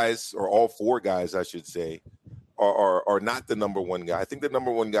 Both guys, or all 4 guys, I should say, are not the number one guy. I think the number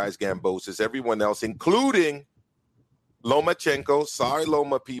one guy is Gambosis. Everyone else, including Lomachenko. Sorry,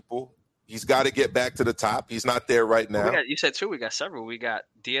 Loma people. He's got to get back to the top. He's not there right now. You said 2. We got several. We got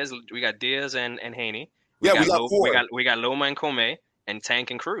Diaz. We got Diaz and Haney. We got 4. We got Loma and Comey and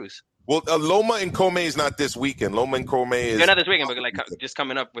Tank and Cruz. Well, Loma and Comey is not this weekend. Loma and Comey is not this weekend, but like just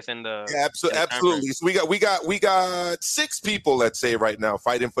coming up within the. Yeah, absolutely. So we got 6 people, let's say, right now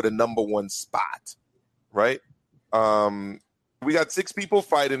fighting for the number 1 spot, right? We got 6 people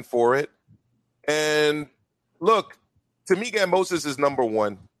fighting for it, and look, to me, Gambosis is number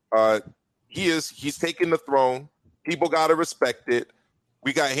 1. He's taking the throne. People got to respect it.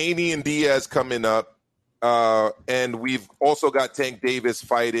 We got Haney and Diaz coming up. And we've also got Tank Davis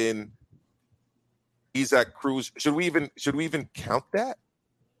fighting Isaac Cruz. Should we even count that?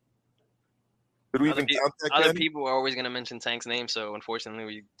 Other people are always going to mention Tank's name, so unfortunately,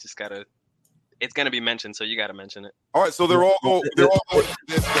 we just gotta. It's going to be mentioned, so you got to mention it. All right, so they're all going to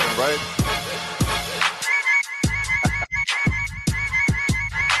this thing, right?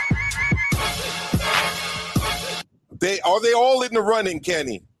 Are they all in the running,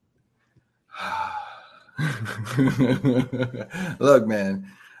 Kenny? Look, man,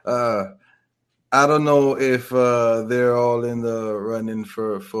 I don't know if they're all in the running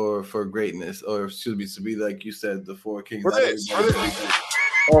for greatness, or excuse me, to be like you said, the 4 kings. For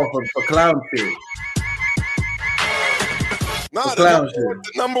clown shit. Nah, the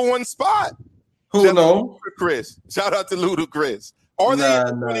number 1 spot. Who knows? Chris, shout out to Ludacris. Are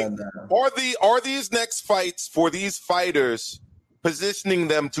these next fights for these fighters positioning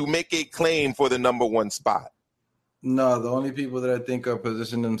them to make a claim for the number 1 spot? No, the only people that I think are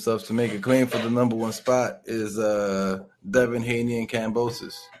positioning themselves to make a claim for the number 1 spot is Devin Haney and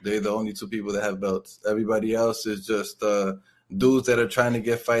Kambosos. They're the only 2 people that have belts. Everybody else is just dudes that are trying to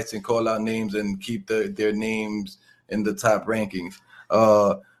get fights and call out names and keep their names in the top rankings.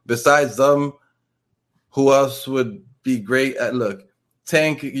 Besides them, who else would be great at? Look,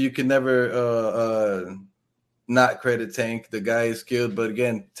 Tank, you can never not credit Tank. The guy is skilled, but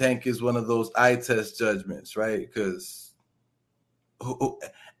again, Tank is one of those eye test judgments, right? Because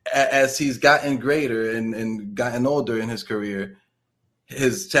as he's gotten greater and gotten older in his career,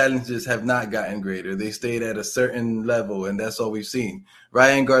 his challenges have not gotten greater. They stayed at a certain level, and that's all we've seen.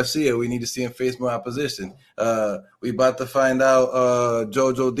 Ryan Garcia, we need to see him face more opposition. We about to find out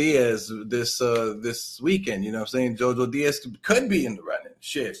Jojo Diaz this weekend. You know what I'm saying? Jojo Diaz could be in the running.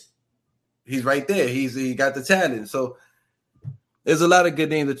 Shit. He's right there. He got the talent. So there's a lot of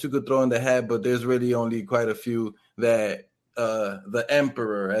good names that you could throw in the hat, but there's really only quite a few that the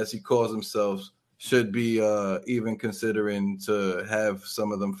Emperor, as he calls himself, should be even considering to have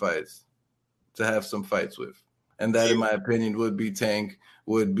some of them fights, to have some fights with. And that, in my opinion, would be Tank,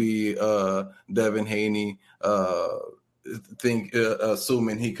 would be Devin Haney,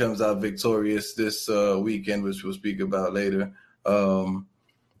 assuming he comes out victorious this weekend, which we'll speak about later.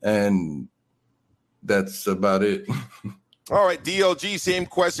 And that's about it. All right, DLG, same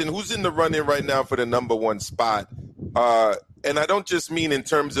question. Who's in the running right now for the number 1 spot? And I don't just mean in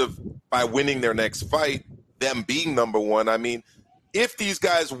terms of by winning their next fight, them being number 1. I mean, if these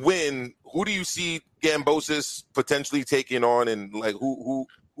guys win, who do you see Gambosis potentially taking on, and like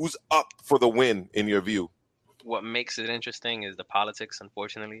who's up for the win in your view? What makes it interesting is the politics,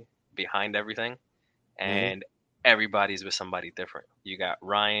 unfortunately, behind everything. And everybody's with somebody different. You got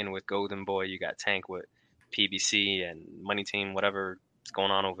Ryan with Golden Boy. You got Tank with PBC and Money Team, whatever is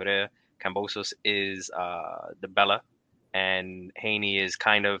going on over there. Kambosos is the Bella, and Haney is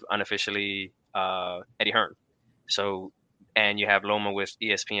kind of unofficially Eddie Hearn. So, and you have Loma with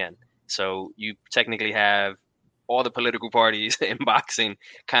ESPN. So you technically have all the political parties in boxing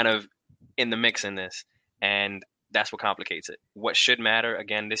kind of in the mix in this, and that's what complicates it. What should matter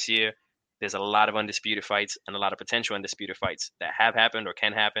again this year, there's a lot of undisputed fights and a lot of potential undisputed fights that have happened or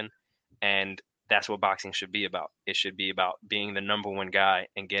can happen, and that's what boxing should be about. It should be about being the number one guy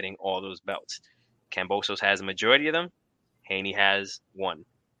and getting all those belts. Kambosos has a majority of them. Haney has one.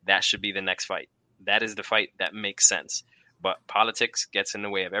 That should be the next fight. That is the fight that makes sense. But politics gets in the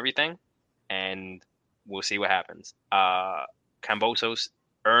way of everything, and we'll see what happens. Kambosos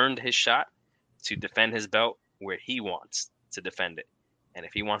earned his shot to defend his belt where he wants to defend it. And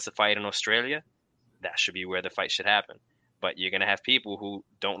if he wants to fight in Australia, that should be where the fight should happen. But you're going to have people who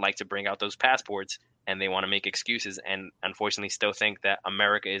don't like to bring out those passports, and they want to make excuses and unfortunately still think that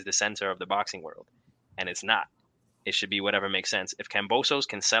America is the center of the boxing world. And it's not. It should be whatever makes sense. If Kambosos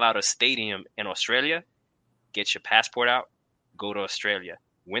can sell out a stadium in Australia, get your passport out, go to Australia,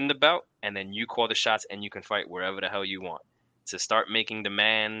 win the belt, and then you call the shots and you can fight wherever the hell you want. To start making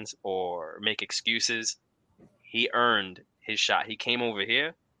demands or make excuses, he earned his shot. He came over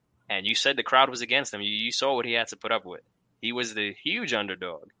here, and you said the crowd was against him. You saw what he had to put up with. He was the huge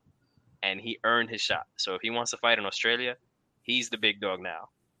underdog, and he earned his shot. So if he wants to fight in Australia, he's the big dog now.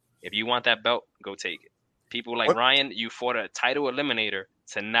 If you want that belt, go take it. People like Ryan, you fought a title eliminator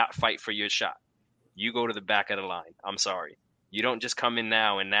to not fight for your shot. You go to the back of the line. I'm sorry. You don't just come in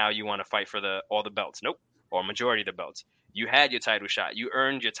now and now you want to fight for all the belts. Nope. Or majority of the belts. You had your title shot. You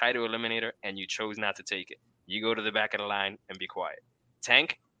earned your title eliminator and you chose not to take it. You go to the back of the line and be quiet.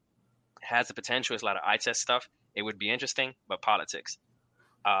 Tank has the potential. It's a lot of eye test stuff. It would be interesting, but politics.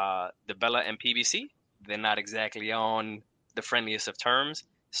 The Bella and PBC, they're not exactly on the friendliest of terms,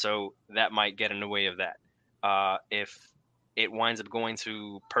 so that might get in the way of that. If it winds up going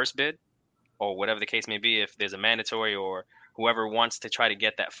to purse bid or whatever the case may be, if there's a mandatory or whoever wants to try to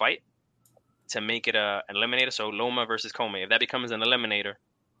get that fight to make it an eliminator, so Loma versus Comey, if that becomes an eliminator,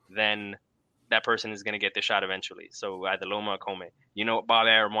 then that person is going to get their shot eventually. So either Loma or Comey. You know, Bob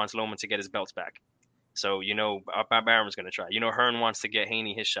Arum wants Loma to get his belts back. So, you know, Bob Arum's going to try. You know, Hearn wants to get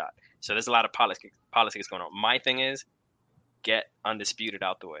Haney his shot. So there's a lot of politics going on. My thing is, get undisputed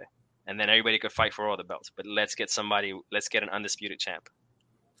out the way. And then everybody could fight for all the belts. But let's get an undisputed champ.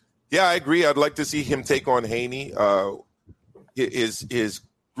 Yeah, I agree. I'd like to see him take on Haney. His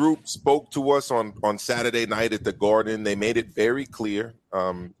group spoke to us on Saturday night at the Garden. They made it very clear,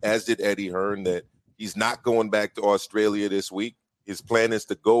 as did Eddie Hearn, that he's not going back to Australia this week. His plan is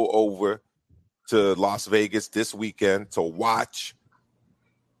to go over to Las Vegas this weekend to watch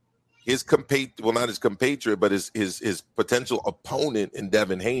his not his compatriot, but his potential opponent in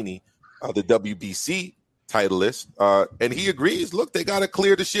Devin Haney, the WBC titleist. And he agrees, look, they got to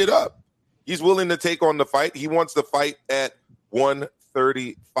clear the shit up. He's willing to take on the fight. He wants to fight at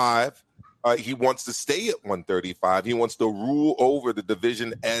 135. He wants to stay at 135. He wants to rule over the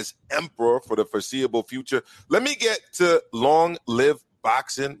division as emperor for the foreseeable future. Let me get to Long Live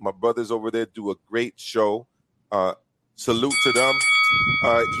Boxing. My brothers over there do a great show. Salute to them.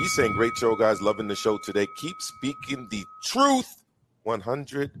 He's saying, great show, guys. Loving the show today. Keep speaking the truth.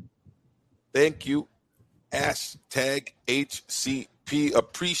 100. Thank you. Hashtag HCP.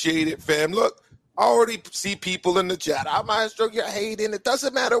 Appreciate it, fam. Look, I already see people in the chat. Maestro, you're hating. It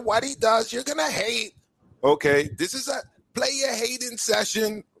doesn't matter what he does. You're going to hate. Okay, this is a player hating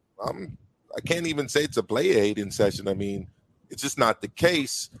session. I can't even say it's a player hating session. I mean, it's just not the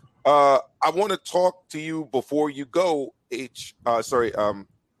case. I want to talk to you before you go, hashtag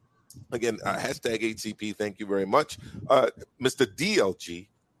HCP. Thank you very much. Mr. DLG,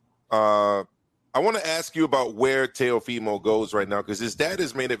 I want to ask you about where Teofimo goes right now, because his dad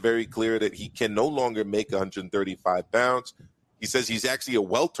has made it very clear that he can no longer make 135 pounds. He says he's actually a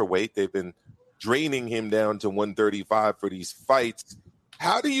welterweight. They've been draining him down to 135 for these fights.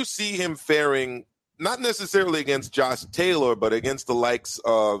 How do you see him faring, not necessarily against Josh Taylor, but against the likes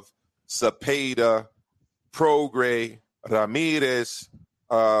of Cepeda, Prograis, Ramirez,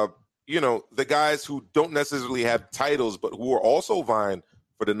 the guys who don't necessarily have titles, but who are also vying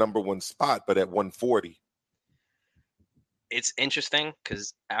for the number one spot, but at 140? It's interesting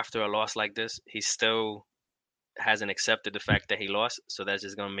because after a loss like this, he still hasn't accepted the fact that he lost. So that's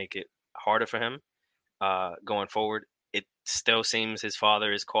just going to make it harder for him going forward. It still seems his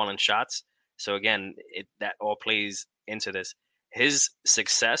father is calling shots. So again, that all plays into this. His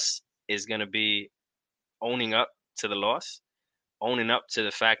success is going to be owning up to the loss, owning up to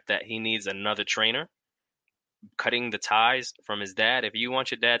the fact that he needs another trainer, cutting the ties from his dad. If you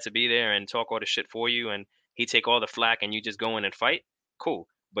want your dad to be there and talk all the shit for you and he take all the flack and you just go in and fight, cool.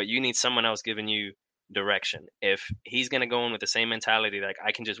 But you need someone else giving you direction. If he's going to go in with the same mentality, like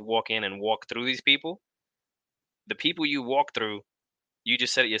I can just walk in and walk through these people, the people you walk through, you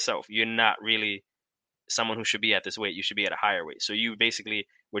just said it yourself. You're not really someone who should be at this weight. You should be at a higher weight. So you basically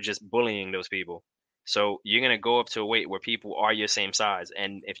were just bullying those people. So you're going to go up to a weight where people are your same size.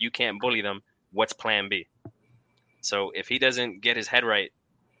 And if you can't bully them, what's plan B? So if he doesn't get his head right,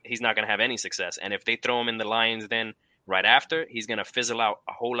 he's not going to have any success. And if they throw him in the Lions then right after, he's going to fizzle out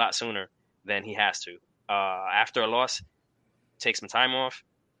a whole lot sooner than he has to. After a loss, take some time off,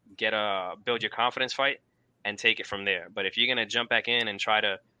 build your confidence fight, and take it from there. But if you're going to jump back in and try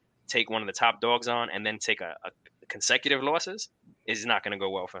to take one of the top dogs on and then take a consecutive losses, it's not going to go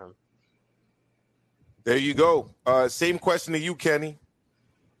well for him. There you go. Same question to you, Kenny.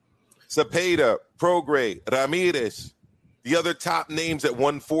 Zepeda, Prograis, Ramirez, the other top names at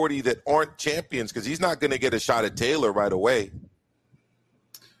 140 that aren't champions, because he's not going to get a shot at Taylor right away.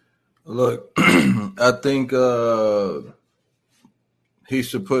 Look, I think he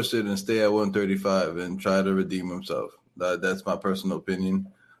should push it and stay at 135 and try to redeem himself. That's my personal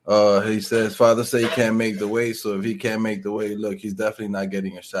opinion. He says, father say he can't make the weight, so if he can't make the weight, look, he's definitely not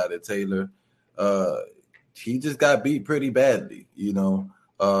getting a shot at Taylor. He just got beat pretty badly, you know.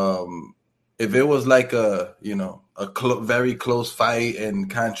 If it was like a very close fight and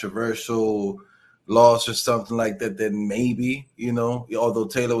controversial loss or something like that, then maybe, you know, although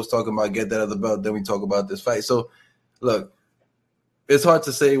Taylor was talking about get that other belt, then we talk about this fight. So, look, it's hard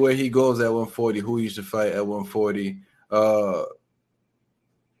to say where he goes at 140, who he should fight at 140.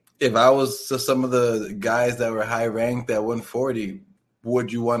 If I was some of the guys that were high ranked at 140,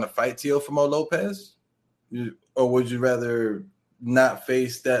 would you want to fight Teofimo Lopez? Or would you rather not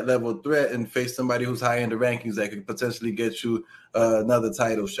face that level of threat and face somebody who's high in the rankings that could potentially get you another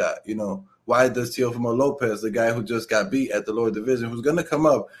title shot? You know, why does Teofimo Lopez, the guy who just got beat at the lower division, who's going to come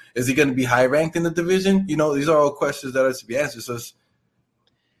up, is he going to be high ranked in the division? You know, these are all questions that are to be answered. So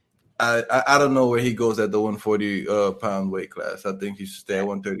I don't know where he goes at the 140 pound weight class. I think he should stay at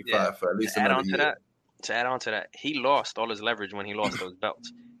 135 for at least another year. To add on to that, he lost all his leverage when he lost those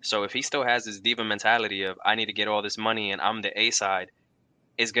belts. So if he still has this diva mentality of I need to get all this money and I'm the A side,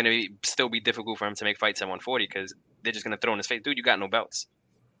 it's going to still be difficult for him to make fights at 140 because they're just going to throw in his face, dude, you got no belts.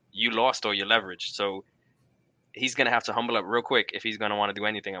 You lost all your leverage. So he's going to have to humble up real quick if he's going to want to do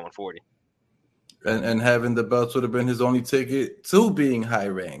anything at 140. And having the belts would have been his only ticket to being high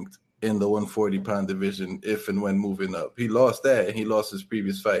ranked in the 140-pound division if and when moving up. He lost that, and he lost his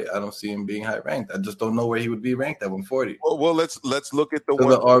previous fight. I don't see him being high ranked. I just don't know where he would be ranked at 140. Well, let's look at the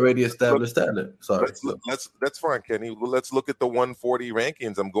already established talent. Sorry, that's fine, Kenny. Well, let's look at the 140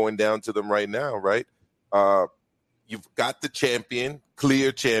 rankings. I'm going down to them right now. Right, you've got the champion,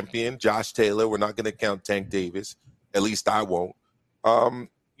 clear champion, Josh Taylor. We're not going to count Tank Davis. At least I won't.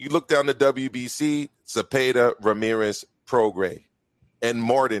 You look down the WBC: Zepeda, Ramirez, Prograis. And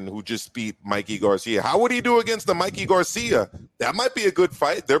Martin, who just beat Mikey Garcia. How would he do against the Mikey Garcia? That might be a good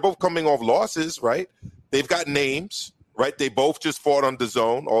fight. They're both coming off losses, right? They've got names, right? They both just fought on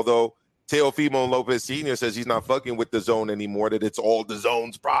DAZN, although Teofimo Lopez Sr. says he's not fucking with DAZN anymore, that it's all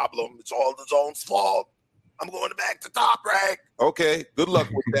DAZN's problem. It's all DAZN's fault. I'm going back to Top Rank. Okay, good luck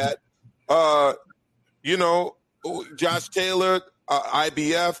with that. Josh Taylor,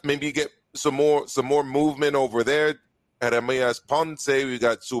 IBF, maybe you get some more movement over there. Jeremias Ponce, we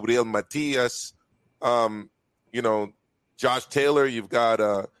got Subriel Matias, Josh Taylor, you've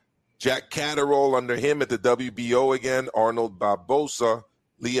got Jack Catterall under him at the WBO again, Arnold Barbosa,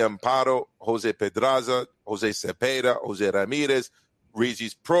 Liam Paro, Jose Pedraza, Jose Zepeda, Jose Ramirez,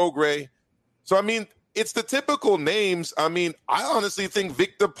 Regis Prograis. So, I mean, it's the typical names. I mean, I honestly think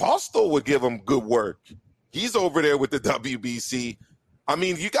Victor Postol would give him good work. He's over there with the WBC. I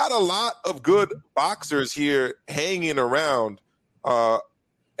mean, you got a lot of good boxers here hanging around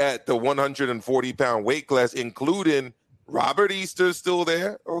at the 140-pound weight class, including Robert Easter's still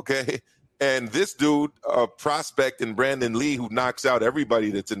there, okay? And this dude, prospect in Brandon Lee, who knocks out everybody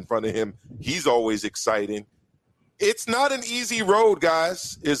that's in front of him. He's always exciting. It's not an easy road,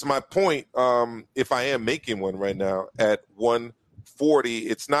 guys, is my point. If I am making one right now at 140,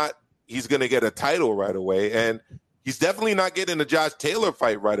 it's not he's going to get a title right away. And he's definitely not getting a Josh Taylor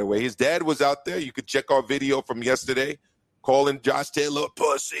fight right away. His dad was out there. You could check our video from yesterday, calling Josh Taylor a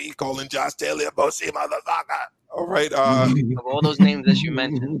pussy, motherfucker. All right. Of all those names that you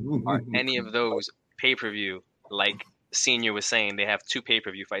mentioned, are any of those pay-per-view, like Senior was saying, they have 2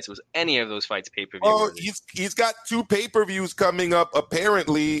 pay-per-view fights. Was any of those fights pay-per-view? Oh, he's got 2 pay-per-views coming up,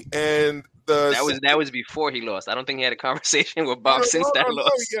 apparently, and That was before he lost. I don't think he had a conversation with Bob since that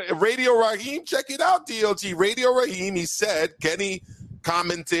loss. Yeah. Radio Raheem, check it out, DLG. Radio Raheem, he said, Kenny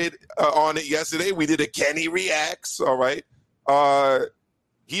commented on it yesterday. We did a Kenny Reacts, all right?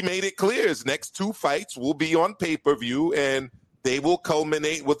 He made it clear his next 2 fights will be on pay-per-view, and they will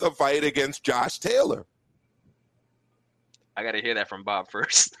culminate with a fight against Josh Taylor. I got to hear that from Bob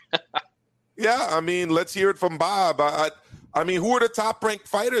first. Yeah, I mean, let's hear it from Bob. I mean, who are the top-ranked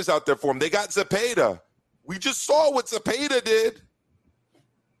fighters out there for him? They got Zepeda. We just saw what Zepeda did.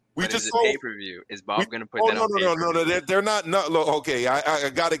 We but just is saw pay-per-view. Is Bob going to put that on no. pay-per-view? They're not. No, okay, I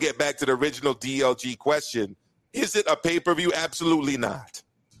got to get back to the original DLG question. Is it a pay-per-view? Absolutely not.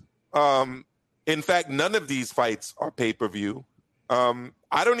 In fact, none of these fights are pay-per-view.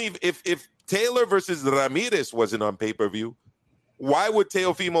 I don't even if Taylor versus Ramirez wasn't on pay-per-view, why would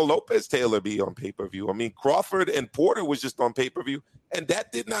Teofimo Lopez Taylor be on pay-per-view? I mean, Crawford and Porter was just on pay-per-view, and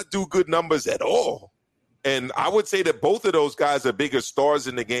that did not do good numbers at all. And I would say that both of those guys are bigger stars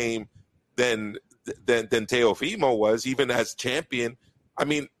in the game than Teofimo was, even as champion. I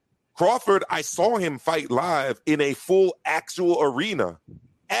mean, Crawford, I saw him fight live in a full actual arena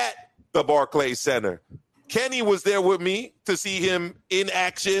at the Barclays Center. Kenny was there with me to see him in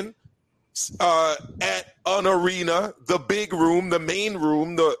action at an arena, the big room, the main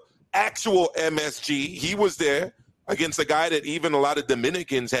room, the actual MSG. He was there against a guy that even a lot of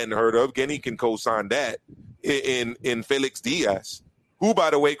Dominicans hadn't heard of. Kenny can co-sign that in Felix Diaz, who, by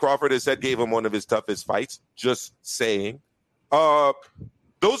the way, Crawford has said gave him one of his toughest fights. Just saying.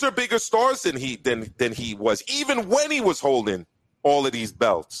 Those are bigger stars than he was, even when he was holding all of these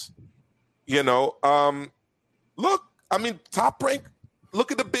belts. You know, look, I mean, Top Rank,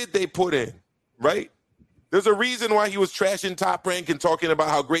 look at the bid they put in, right? There's a reason why he was trashing Top Rank and talking about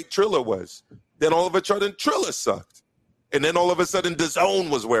how great Triller was. Then all of a sudden, Triller sucked. And then all of a sudden, DAZN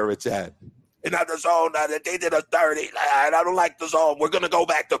was where it's at. And now DAZN, they did a 30. I don't like DAZN. We're going to go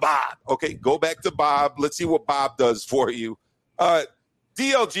back to Bob. Okay, go back to Bob. Let's see what Bob does for you.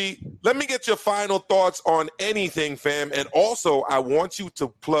 DLG, let me get your final thoughts on anything, fam. And also, I want you to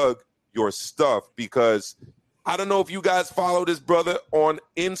plug your stuff because I don't know if you guys follow this brother on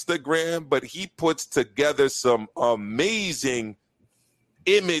Instagram, but he puts together some amazing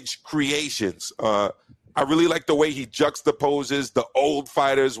image creations. I really like the way he juxtaposes the old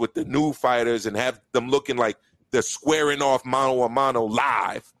fighters with the new fighters and have them looking like they're squaring off mano a mano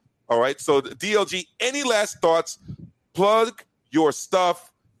live. All right. So DLG, any last thoughts? Plug your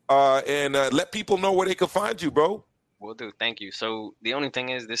stuff and let people know where they can find you, bro. Will do. Thank you. So the only thing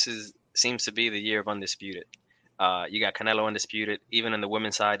is seems to be the year of Undisputed. You got Canelo Undisputed. Even on the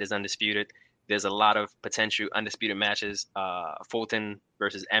women's side is Undisputed. There's a lot of potential undisputed matches. Fulton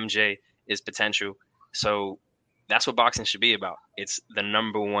versus MJ is potential. So that's what boxing should be about. It's the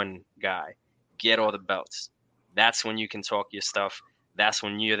number one guy. Get all the belts. That's when you can talk your stuff. That's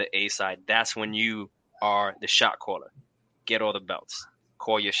when you're the A side. That's when you are the shot caller. Get all the belts.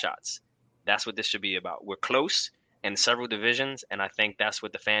 Call your shots. That's what this should be about. We're close in several divisions, and I think that's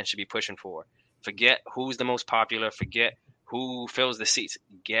what the fans should be pushing for. Forget who's the most popular. Forget who fills the seats.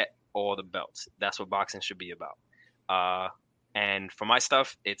 Get all the belts. That's what boxing should be about. And for my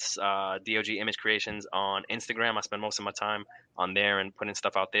stuff, it's DOG Image Creations on Instagram. I spend most of my time on there and putting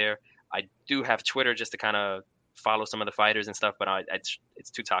stuff out there. I do have Twitter just to kind of follow some of the fighters and stuff, but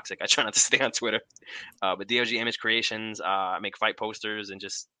it's too toxic. I try not to stay on Twitter. But DOG Image Creations, I make fight posters and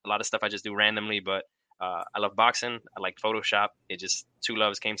just a lot of stuff I just do randomly. But I love boxing. I like Photoshop. It just two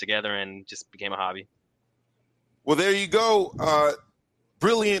loves came together and just became a hobby. Well, there you go.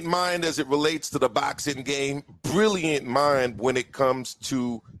 Brilliant mind as it relates to the boxing game. Brilliant mind when it comes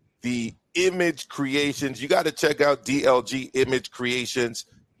to the image creations. You got to check out DLG Image Creations.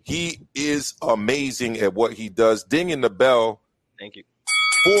 He is amazing at what he does. Dinging the bell. Thank you.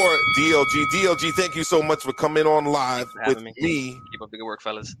 For DLG. DLG, thank you so much for coming on live with me. Keep up the good work,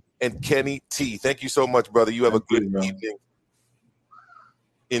 fellas. And Kenny T. Thank you so much, brother. You have a good evening.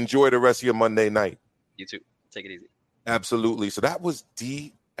 Enjoy the rest of your Monday night. You too. Take it easy. Absolutely. So that was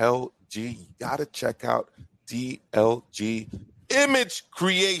DLG. You got to check out DLG Image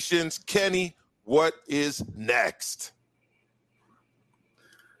Creations. Kenny, what is next?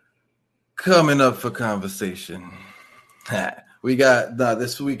 Coming up for conversation. We got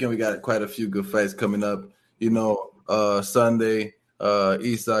this weekend. We got quite a few good fights coming up. You know, Sunday,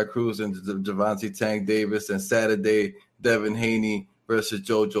 Eastside Cruz and Gervonta Tank Davis, and Saturday, Devin Haney versus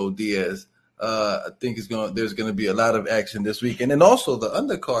JoJo Diaz. I think there's gonna be a lot of action this weekend, and also the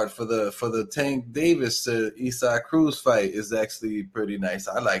undercard for the Tank Davis Isaac Cruz fight is actually pretty nice.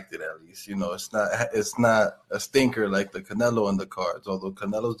 I liked it at least. It's not a stinker like the Canelo undercards. Although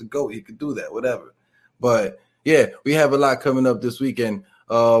Canelo's the GOAT, he could do that, whatever. But yeah, we have a lot coming up this weekend.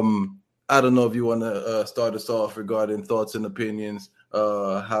 I don't know if you want to start us off regarding thoughts and opinions,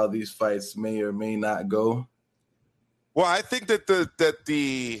 how these fights may or may not go. Well, I think that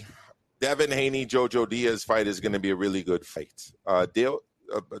the Devin Haney Jojo Diaz fight is going to be a really good fight.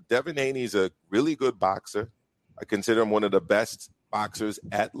 Devin Haney is a really good boxer. I consider him one of the best boxers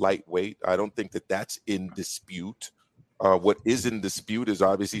at lightweight. I don't think that that's in dispute. What is in dispute is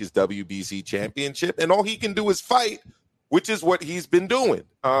obviously his WBC championship, and all he can do is fight, which is what he's been doing.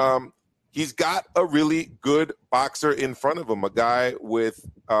 He's got a really good boxer in front of him, a guy with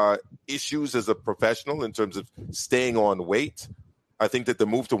issues as a professional in terms of staying on weight. I think that the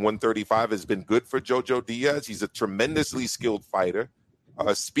move to 135 has been good for Jojo Diaz. He's a tremendously skilled fighter.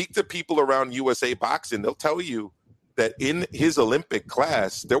 Speak to people around USA Boxing. They'll tell you that in his Olympic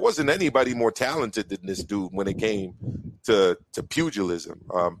class, there wasn't anybody more talented than this dude when it came to pugilism.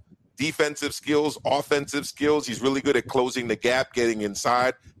 Defensive skills, offensive skills. He's really good at closing the gap, getting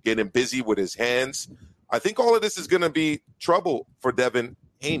inside, getting busy with his hands. I think all of this is going to be trouble for Devin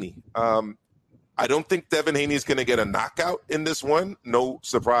Haney. I don't think Devin Haney is going to get a knockout in this one. No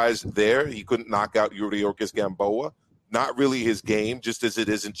surprise there. He couldn't knock out Yuriorkis Gamboa. Not really his game, just as it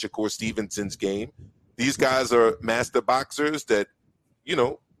isn't Shakur Stevenson's game. These guys are master boxers that,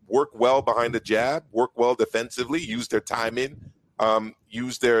 work well behind the jab, work well defensively, use their timing,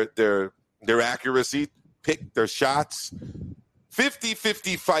 use their accuracy, pick their shots.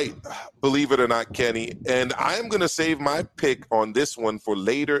 50-50 fight, believe it or not, Kenny. And I'm going to save my pick on this one for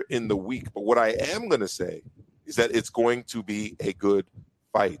later in the week. But what I am going to say is that it's going to be a good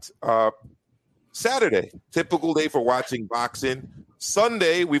fight. Saturday, typical day for watching boxing.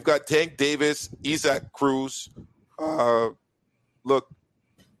 Sunday, we've got Tank Davis, Isaac Cruz. Look,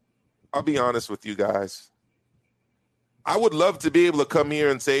 I'll be honest with you guys. I would love to be able to come here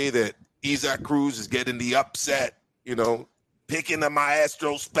and say that Isaac Cruz is getting the upset, picking the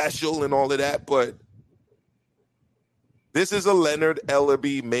Maestro special and all of that, but this is a Leonard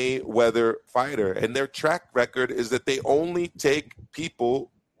Ellerbe Mayweather fighter, and their track record is that they only take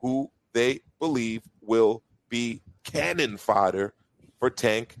people who they believe will be cannon fodder for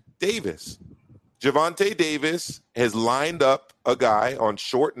Tank Davis. Gervonta Davis has lined up a guy on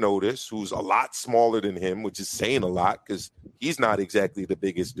short notice who's a lot smaller than him, which is saying a lot because he's not exactly the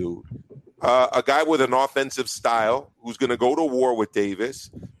biggest dude. A guy with an offensive style who's going to go to war with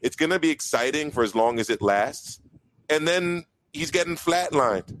Davis. It's going to be exciting for as long as it lasts. And then he's getting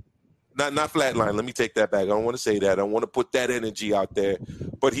flatlined. Not flatlined. Let me take that back. I don't want to say that. I don't want to put that energy out there.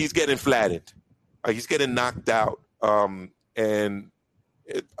 But he's getting flattened. He's getting knocked out.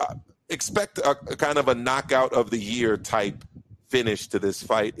 Expect a kind of a knockout of the year type finish to this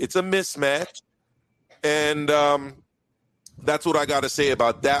fight. It's a mismatch. And that's what I got to say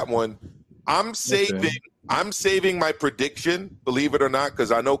about that one. I'm saving my prediction, believe it or not,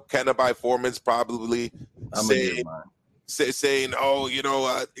 because I know Kenabai Foreman's probably saying,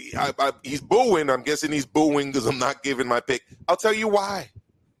 he's booing. I'm guessing he's booing because I'm not giving my pick. I'll tell you why.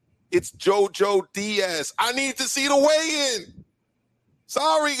 It's Jojo Diaz. I need to see the weigh-in.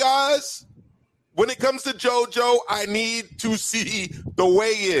 Sorry, guys. When it comes to Jojo, I need to see the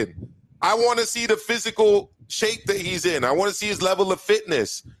weigh-in. I want to see the physical shape that he's in. I want to see his level of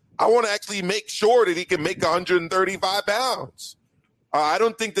fitness. I want to actually make sure that he can make 135 pounds. I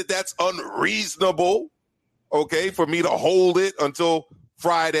don't think that that's unreasonable, okay, for me to hold it until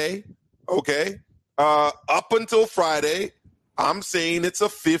Friday, okay? Up until Friday, I'm saying it's a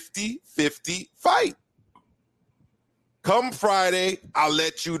 50-50 fight. Come Friday, I'll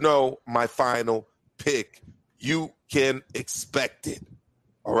let you know my final pick. You can expect it.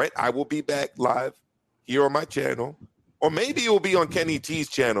 All right? I will be back live here on my channel. Or maybe it will be on Kenny T's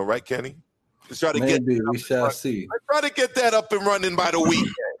channel, right, Kenny? Let's try to we shall see. Let's try to get that up and running by the weekend.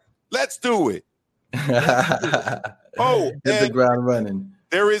 Let's do it. Get the ground running.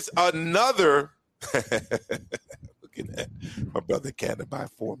 There is another. Looking at my brother Kenabai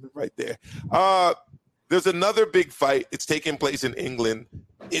Foreman right there. There's another big fight. It's taking place in England.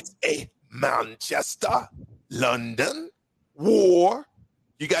 It's a Manchester, London war.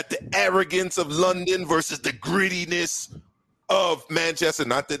 You got the arrogance of London versus the grittiness of Manchester.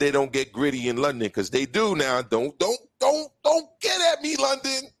 Not that they don't get gritty in London, because they do now. Don't get at me,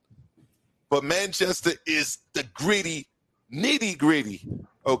 London. But Manchester is the gritty, nitty-gritty,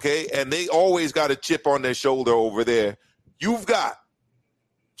 okay? And they always got a chip on their shoulder over there. You've got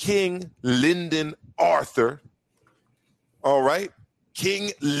King Lyndon Arthur. All right.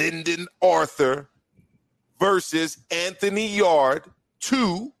 King Lyndon Arthur versus Anthony Yard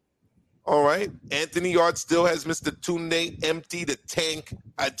 2. All right. Anthony Yard still has Mr. Tunde Empty the Tank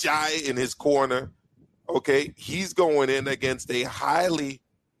Ajayi in his corner. Okay. He's going in against a highly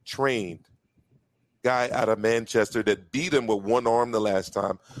trained guy out of Manchester that beat him with one arm the last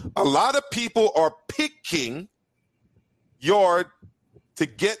time. A lot of people are picking Yard to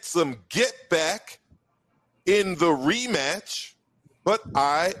get some get back in the rematch, but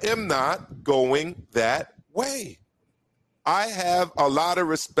I am not going that way. I have a lot of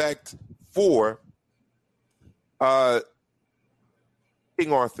respect for King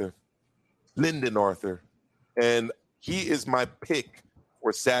Arthur, Lyndon Arthur, and he is my pick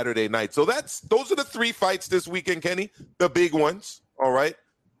for Saturday night. So those are the 3 fights this weekend, Kenny, the big ones, all right?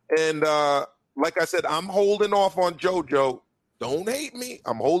 And like I said, I'm holding off on JoJo. Don't hate me.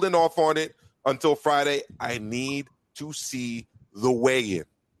 I'm holding off on it until Friday. I need to see the weigh-in.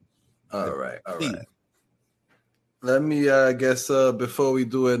 All right. Let me, I guess, before we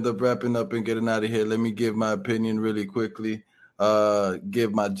do end up wrapping up and getting out of here, let me give my opinion really quickly,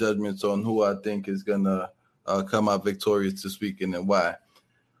 give my judgments on who I think is going to come out victorious this weekend and why.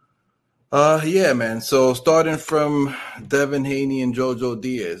 Yeah, man. So starting from Devin Haney and Jojo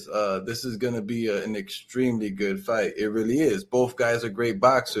Diaz, this is going to be an extremely good fight. It really is. Both guys are great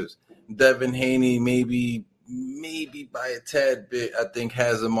boxers. Devin Haney maybe by a tad bit, I think,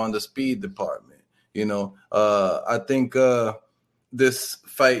 has him on the speed department. You know, I think this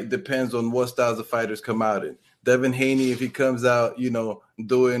fight depends on what styles of fighters come out in. Devin Haney, if he comes out, you know,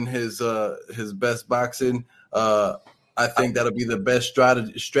 doing his best boxing, I think that'll be the best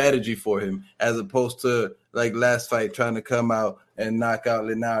strategy for him, as opposed to like last fight trying to come out and knock out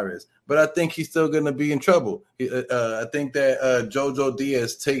Linares. But I think he's still going to be in trouble. I think that Jojo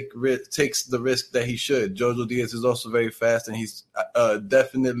Diaz takes the risk that he should. Jojo Diaz is also very fast, and he's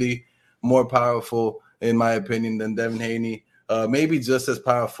definitely more powerful, in my opinion, than Devin Haney. Maybe just as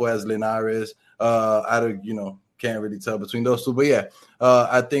powerful as Linares. Can't really tell between those two. But yeah,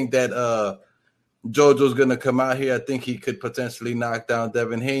 I think that Jojo's going to come out here. I think he could potentially knock down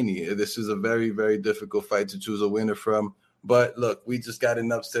Devin Haney. This is a very, very difficult fight to choose a winner from. But look, we just got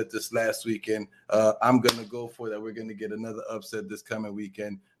an upset this last weekend. I'm going to go for that. We're going to get another upset this coming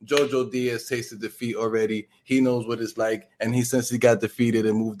weekend. Jojo Diaz tasted defeat already. He knows what it's like. And since he got defeated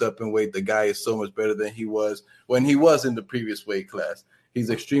and moved up in weight, the guy is so much better than he was when he was in the previous weight class. He's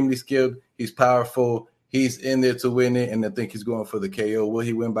extremely skilled. He's powerful. He's in there to win it, and I think he's going for the KO. Will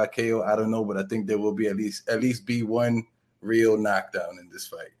he win by KO? I don't know, but I think there will be at least be one real knockdown in this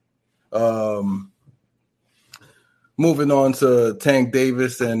fight. Moving on to Tank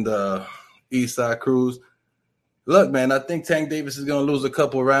Davis and Isaac Cruz. Look, man, I think Tank Davis is going to lose a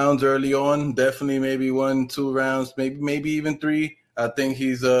couple rounds early on. Definitely maybe 1-2 rounds, maybe even 3. I think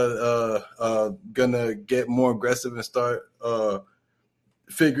he's going to get more aggressive and start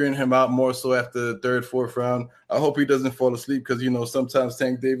figuring him out more so after the 3rd, 4th round. I hope he doesn't fall asleep because, sometimes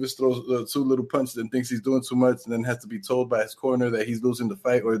Tank Davis throws 2 little punches and thinks he's doing too much and then has to be told by his corner that he's losing the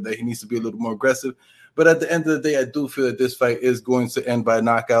fight or that he needs to be a little more aggressive. But at the end of the day, I do feel that this fight is going to end by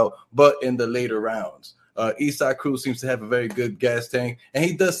knockout, but in the later rounds. Isaac Cruz seems to have a very good gas tank, and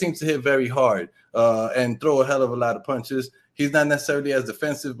he does seem to hit very hard and throw a hell of a lot of punches. He's not necessarily as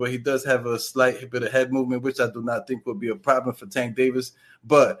defensive, but he does have a slight bit of head movement, which I do not think would be a problem for Tank Davis.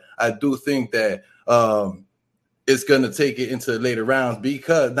 But I do think that it's going to take it into the later rounds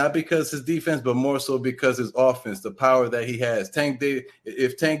not because his defense, but more so because his offense, the power that he has.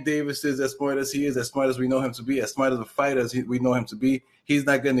 If Tank Davis is as smart as he is, as smart as we know him to be, as smart as a fighter as we know him to be, he's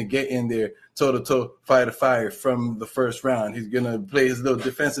not going to get in there toe-to-toe, fire from the first round. He's going to play his little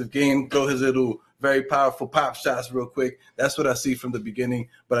defensive game, throw his little very powerful pop shots real quick. That's what I see from the beginning,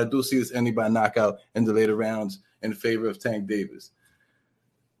 but I do see this ending by knockout in the later rounds in favor of Tank Davis.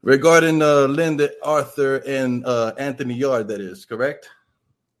 Regarding Lyndon Arthur and Anthony Yard, that is correct?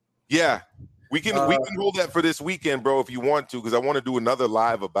 Yeah, we can hold that for this weekend, bro, if you want to, because I want to do another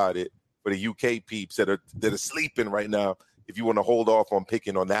live about it for the UK peeps that are sleeping right now. If you want to hold off on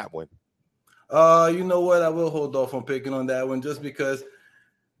picking on that one, you know what? I will hold off on picking on that one just because.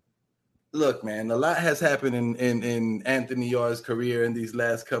 Look, man, a lot has happened in Anthony Yard's career in these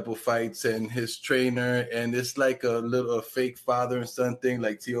last couple fights, and his trainer, and it's like a fake father and son thing,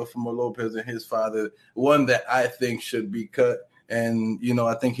 like Teofimo Lopez and his father, one that I think should be cut. And,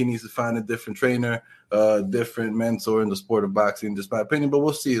 I think he needs to find a different trainer different mentor in the sport of boxing, just my opinion. But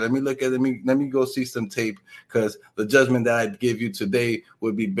we'll see. Let me go see some tape, because the judgment that I give you today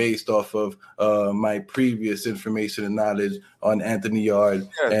would be based off of my previous information and knowledge on Anthony Yarde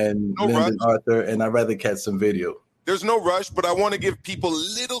and Lyndon Arthur, and I'd rather catch some video. There's no rush, but I want to give people a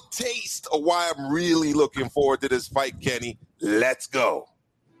little taste of why I'm really looking forward to this fight, Kenny. Let's go.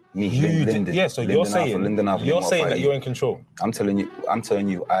 So you're saying that you're in control. I'm telling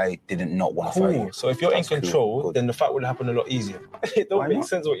you, I didn't not want to fight you. So if you're in control, then the fight would happen a lot easier. It don't make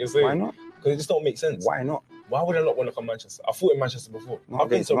sense what you're saying. Why not? Because it just don't make sense. Why not? Why would I not want to come Manchester? I fought in Manchester before. Not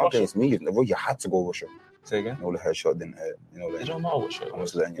against me. You had to go Russia. Say again? The headshot didn't hurt. It don't matter what shot. All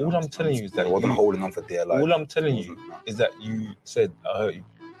I'm telling you is that I wasn't holding on for dear life. All I'm telling you is that you said I hurt you.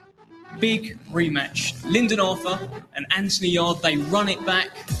 Big rematch. Lyndon Arthur and Anthony Yarde, they run it back.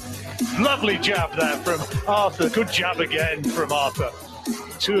 Lovely jab there from Arthur. Good jab again from Arthur.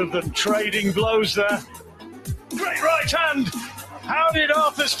 Two of them trading blows there. Great right hand. How did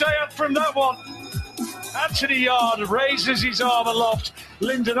Arthur stay up from that one? Anthony Yarde raises his arm aloft.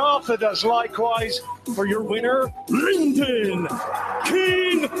 Lyndon Arthur does likewise. For your winner, Lyndon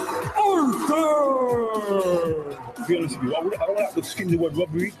King Arthur. To be honest with you, I don't like to skin the word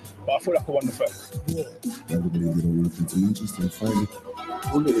robbery, but I feel like I won the fight. Yeah. Everybody didn't want to come to Manchester and fight it.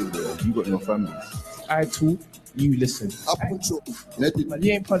 All it is there, you got no family. I talk, you listen. I'll punch you.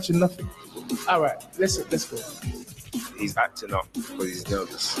 You ain't punching nothing. All right, let's go. He's acting up because he's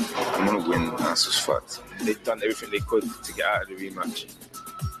nervous. I'm going to win, that's just fact. They've done everything they could to get out of the rematch.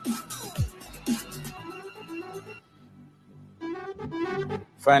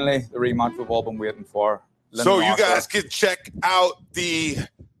 Finally, the rematch we've all been waiting for. So you guys can check out the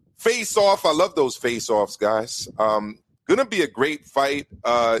face-off. I love those face-offs, guys. Gonna be a great fight.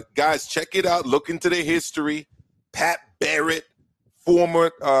 Guys, check it out. Look into the history. Pat Barrett,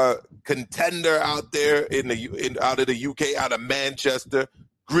 former contender out there out of the UK, out of Manchester.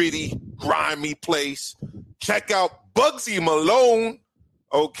 Gritty, grimy place. Check out Bugsy Malone,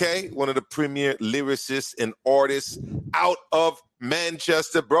 okay? One of the premier lyricists and artists out of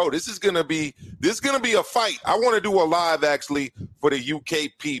Manchester. Bro, this is gonna be a fight. I want to do a live actually for the UK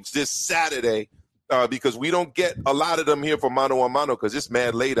peeps this Saturday because we don't get a lot of them here for mano a mano because it's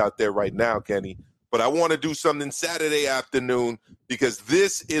mad late out there right now, Kenny. But I want to do something Saturday afternoon because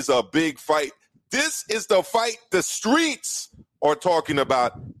this is a big fight. This is the fight the streets are talking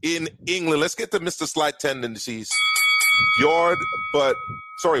about in England. Let's get to Mr. Slight Tendencies. Yarde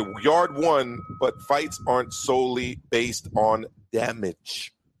won, but fights aren't solely based on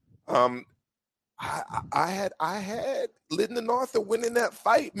damage. I had Lyndon Arthur winning that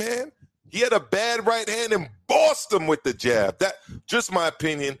fight, man. He had a bad right hand and bossed him with the jab. That just my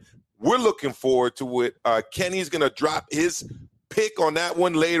opinion. We're looking forward to it. Kenny's going to drop his pick on that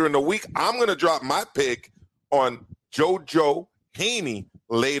one later in the week. I'm going to drop my pick on Jojo Haney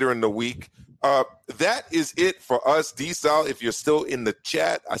later in the week. That is it for us. D-Style, if you're still in the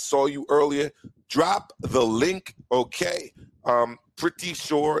chat, I saw you earlier. Drop the link, okay? Pretty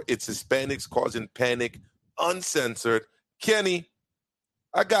sure it's Hispanics Causing Panic, uncensored. Kenny,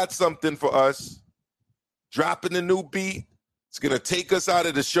 I got something for us. Dropping the new beat. It's going to take us out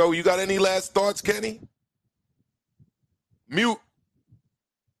of the show. You got any last thoughts, Kenny? Mute.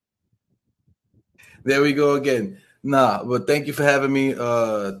 There we go again. Nah, but thank you for having me.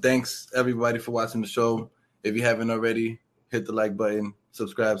 Thanks, everybody, for watching the show. If you haven't already, hit the like button.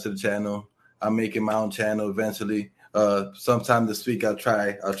 Subscribe to the channel. I'm making my own channel eventually. Sometime this week, I'll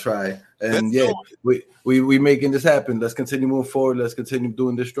try. And yeah, we making this happen. Let's continue moving forward. Let's continue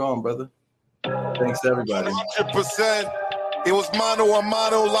doing this strong, brother. Thanks to everybody. 100%. It was Mano a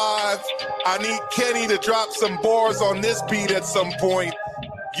Mano live. I need Kenny to drop some bars on this beat at some point.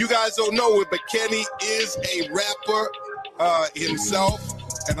 You guys don't know it, but Kenny is a rapper himself,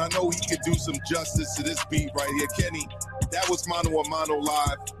 and I know he could do some justice to this beat right here. Kenny, that was Mano a Mano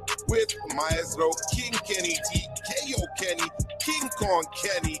live with Maestro King Kenny T, KO Kenny, King Kong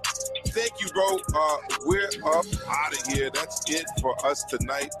Kenny. Thank you, bro. We're up out of here. That's it for us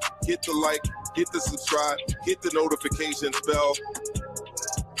tonight. Hit the like, hit the subscribe, hit the notifications bell.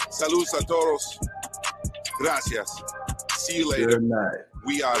 Saludos a todos. Gracias. See you later. Good night.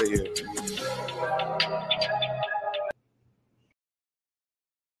 We out of here.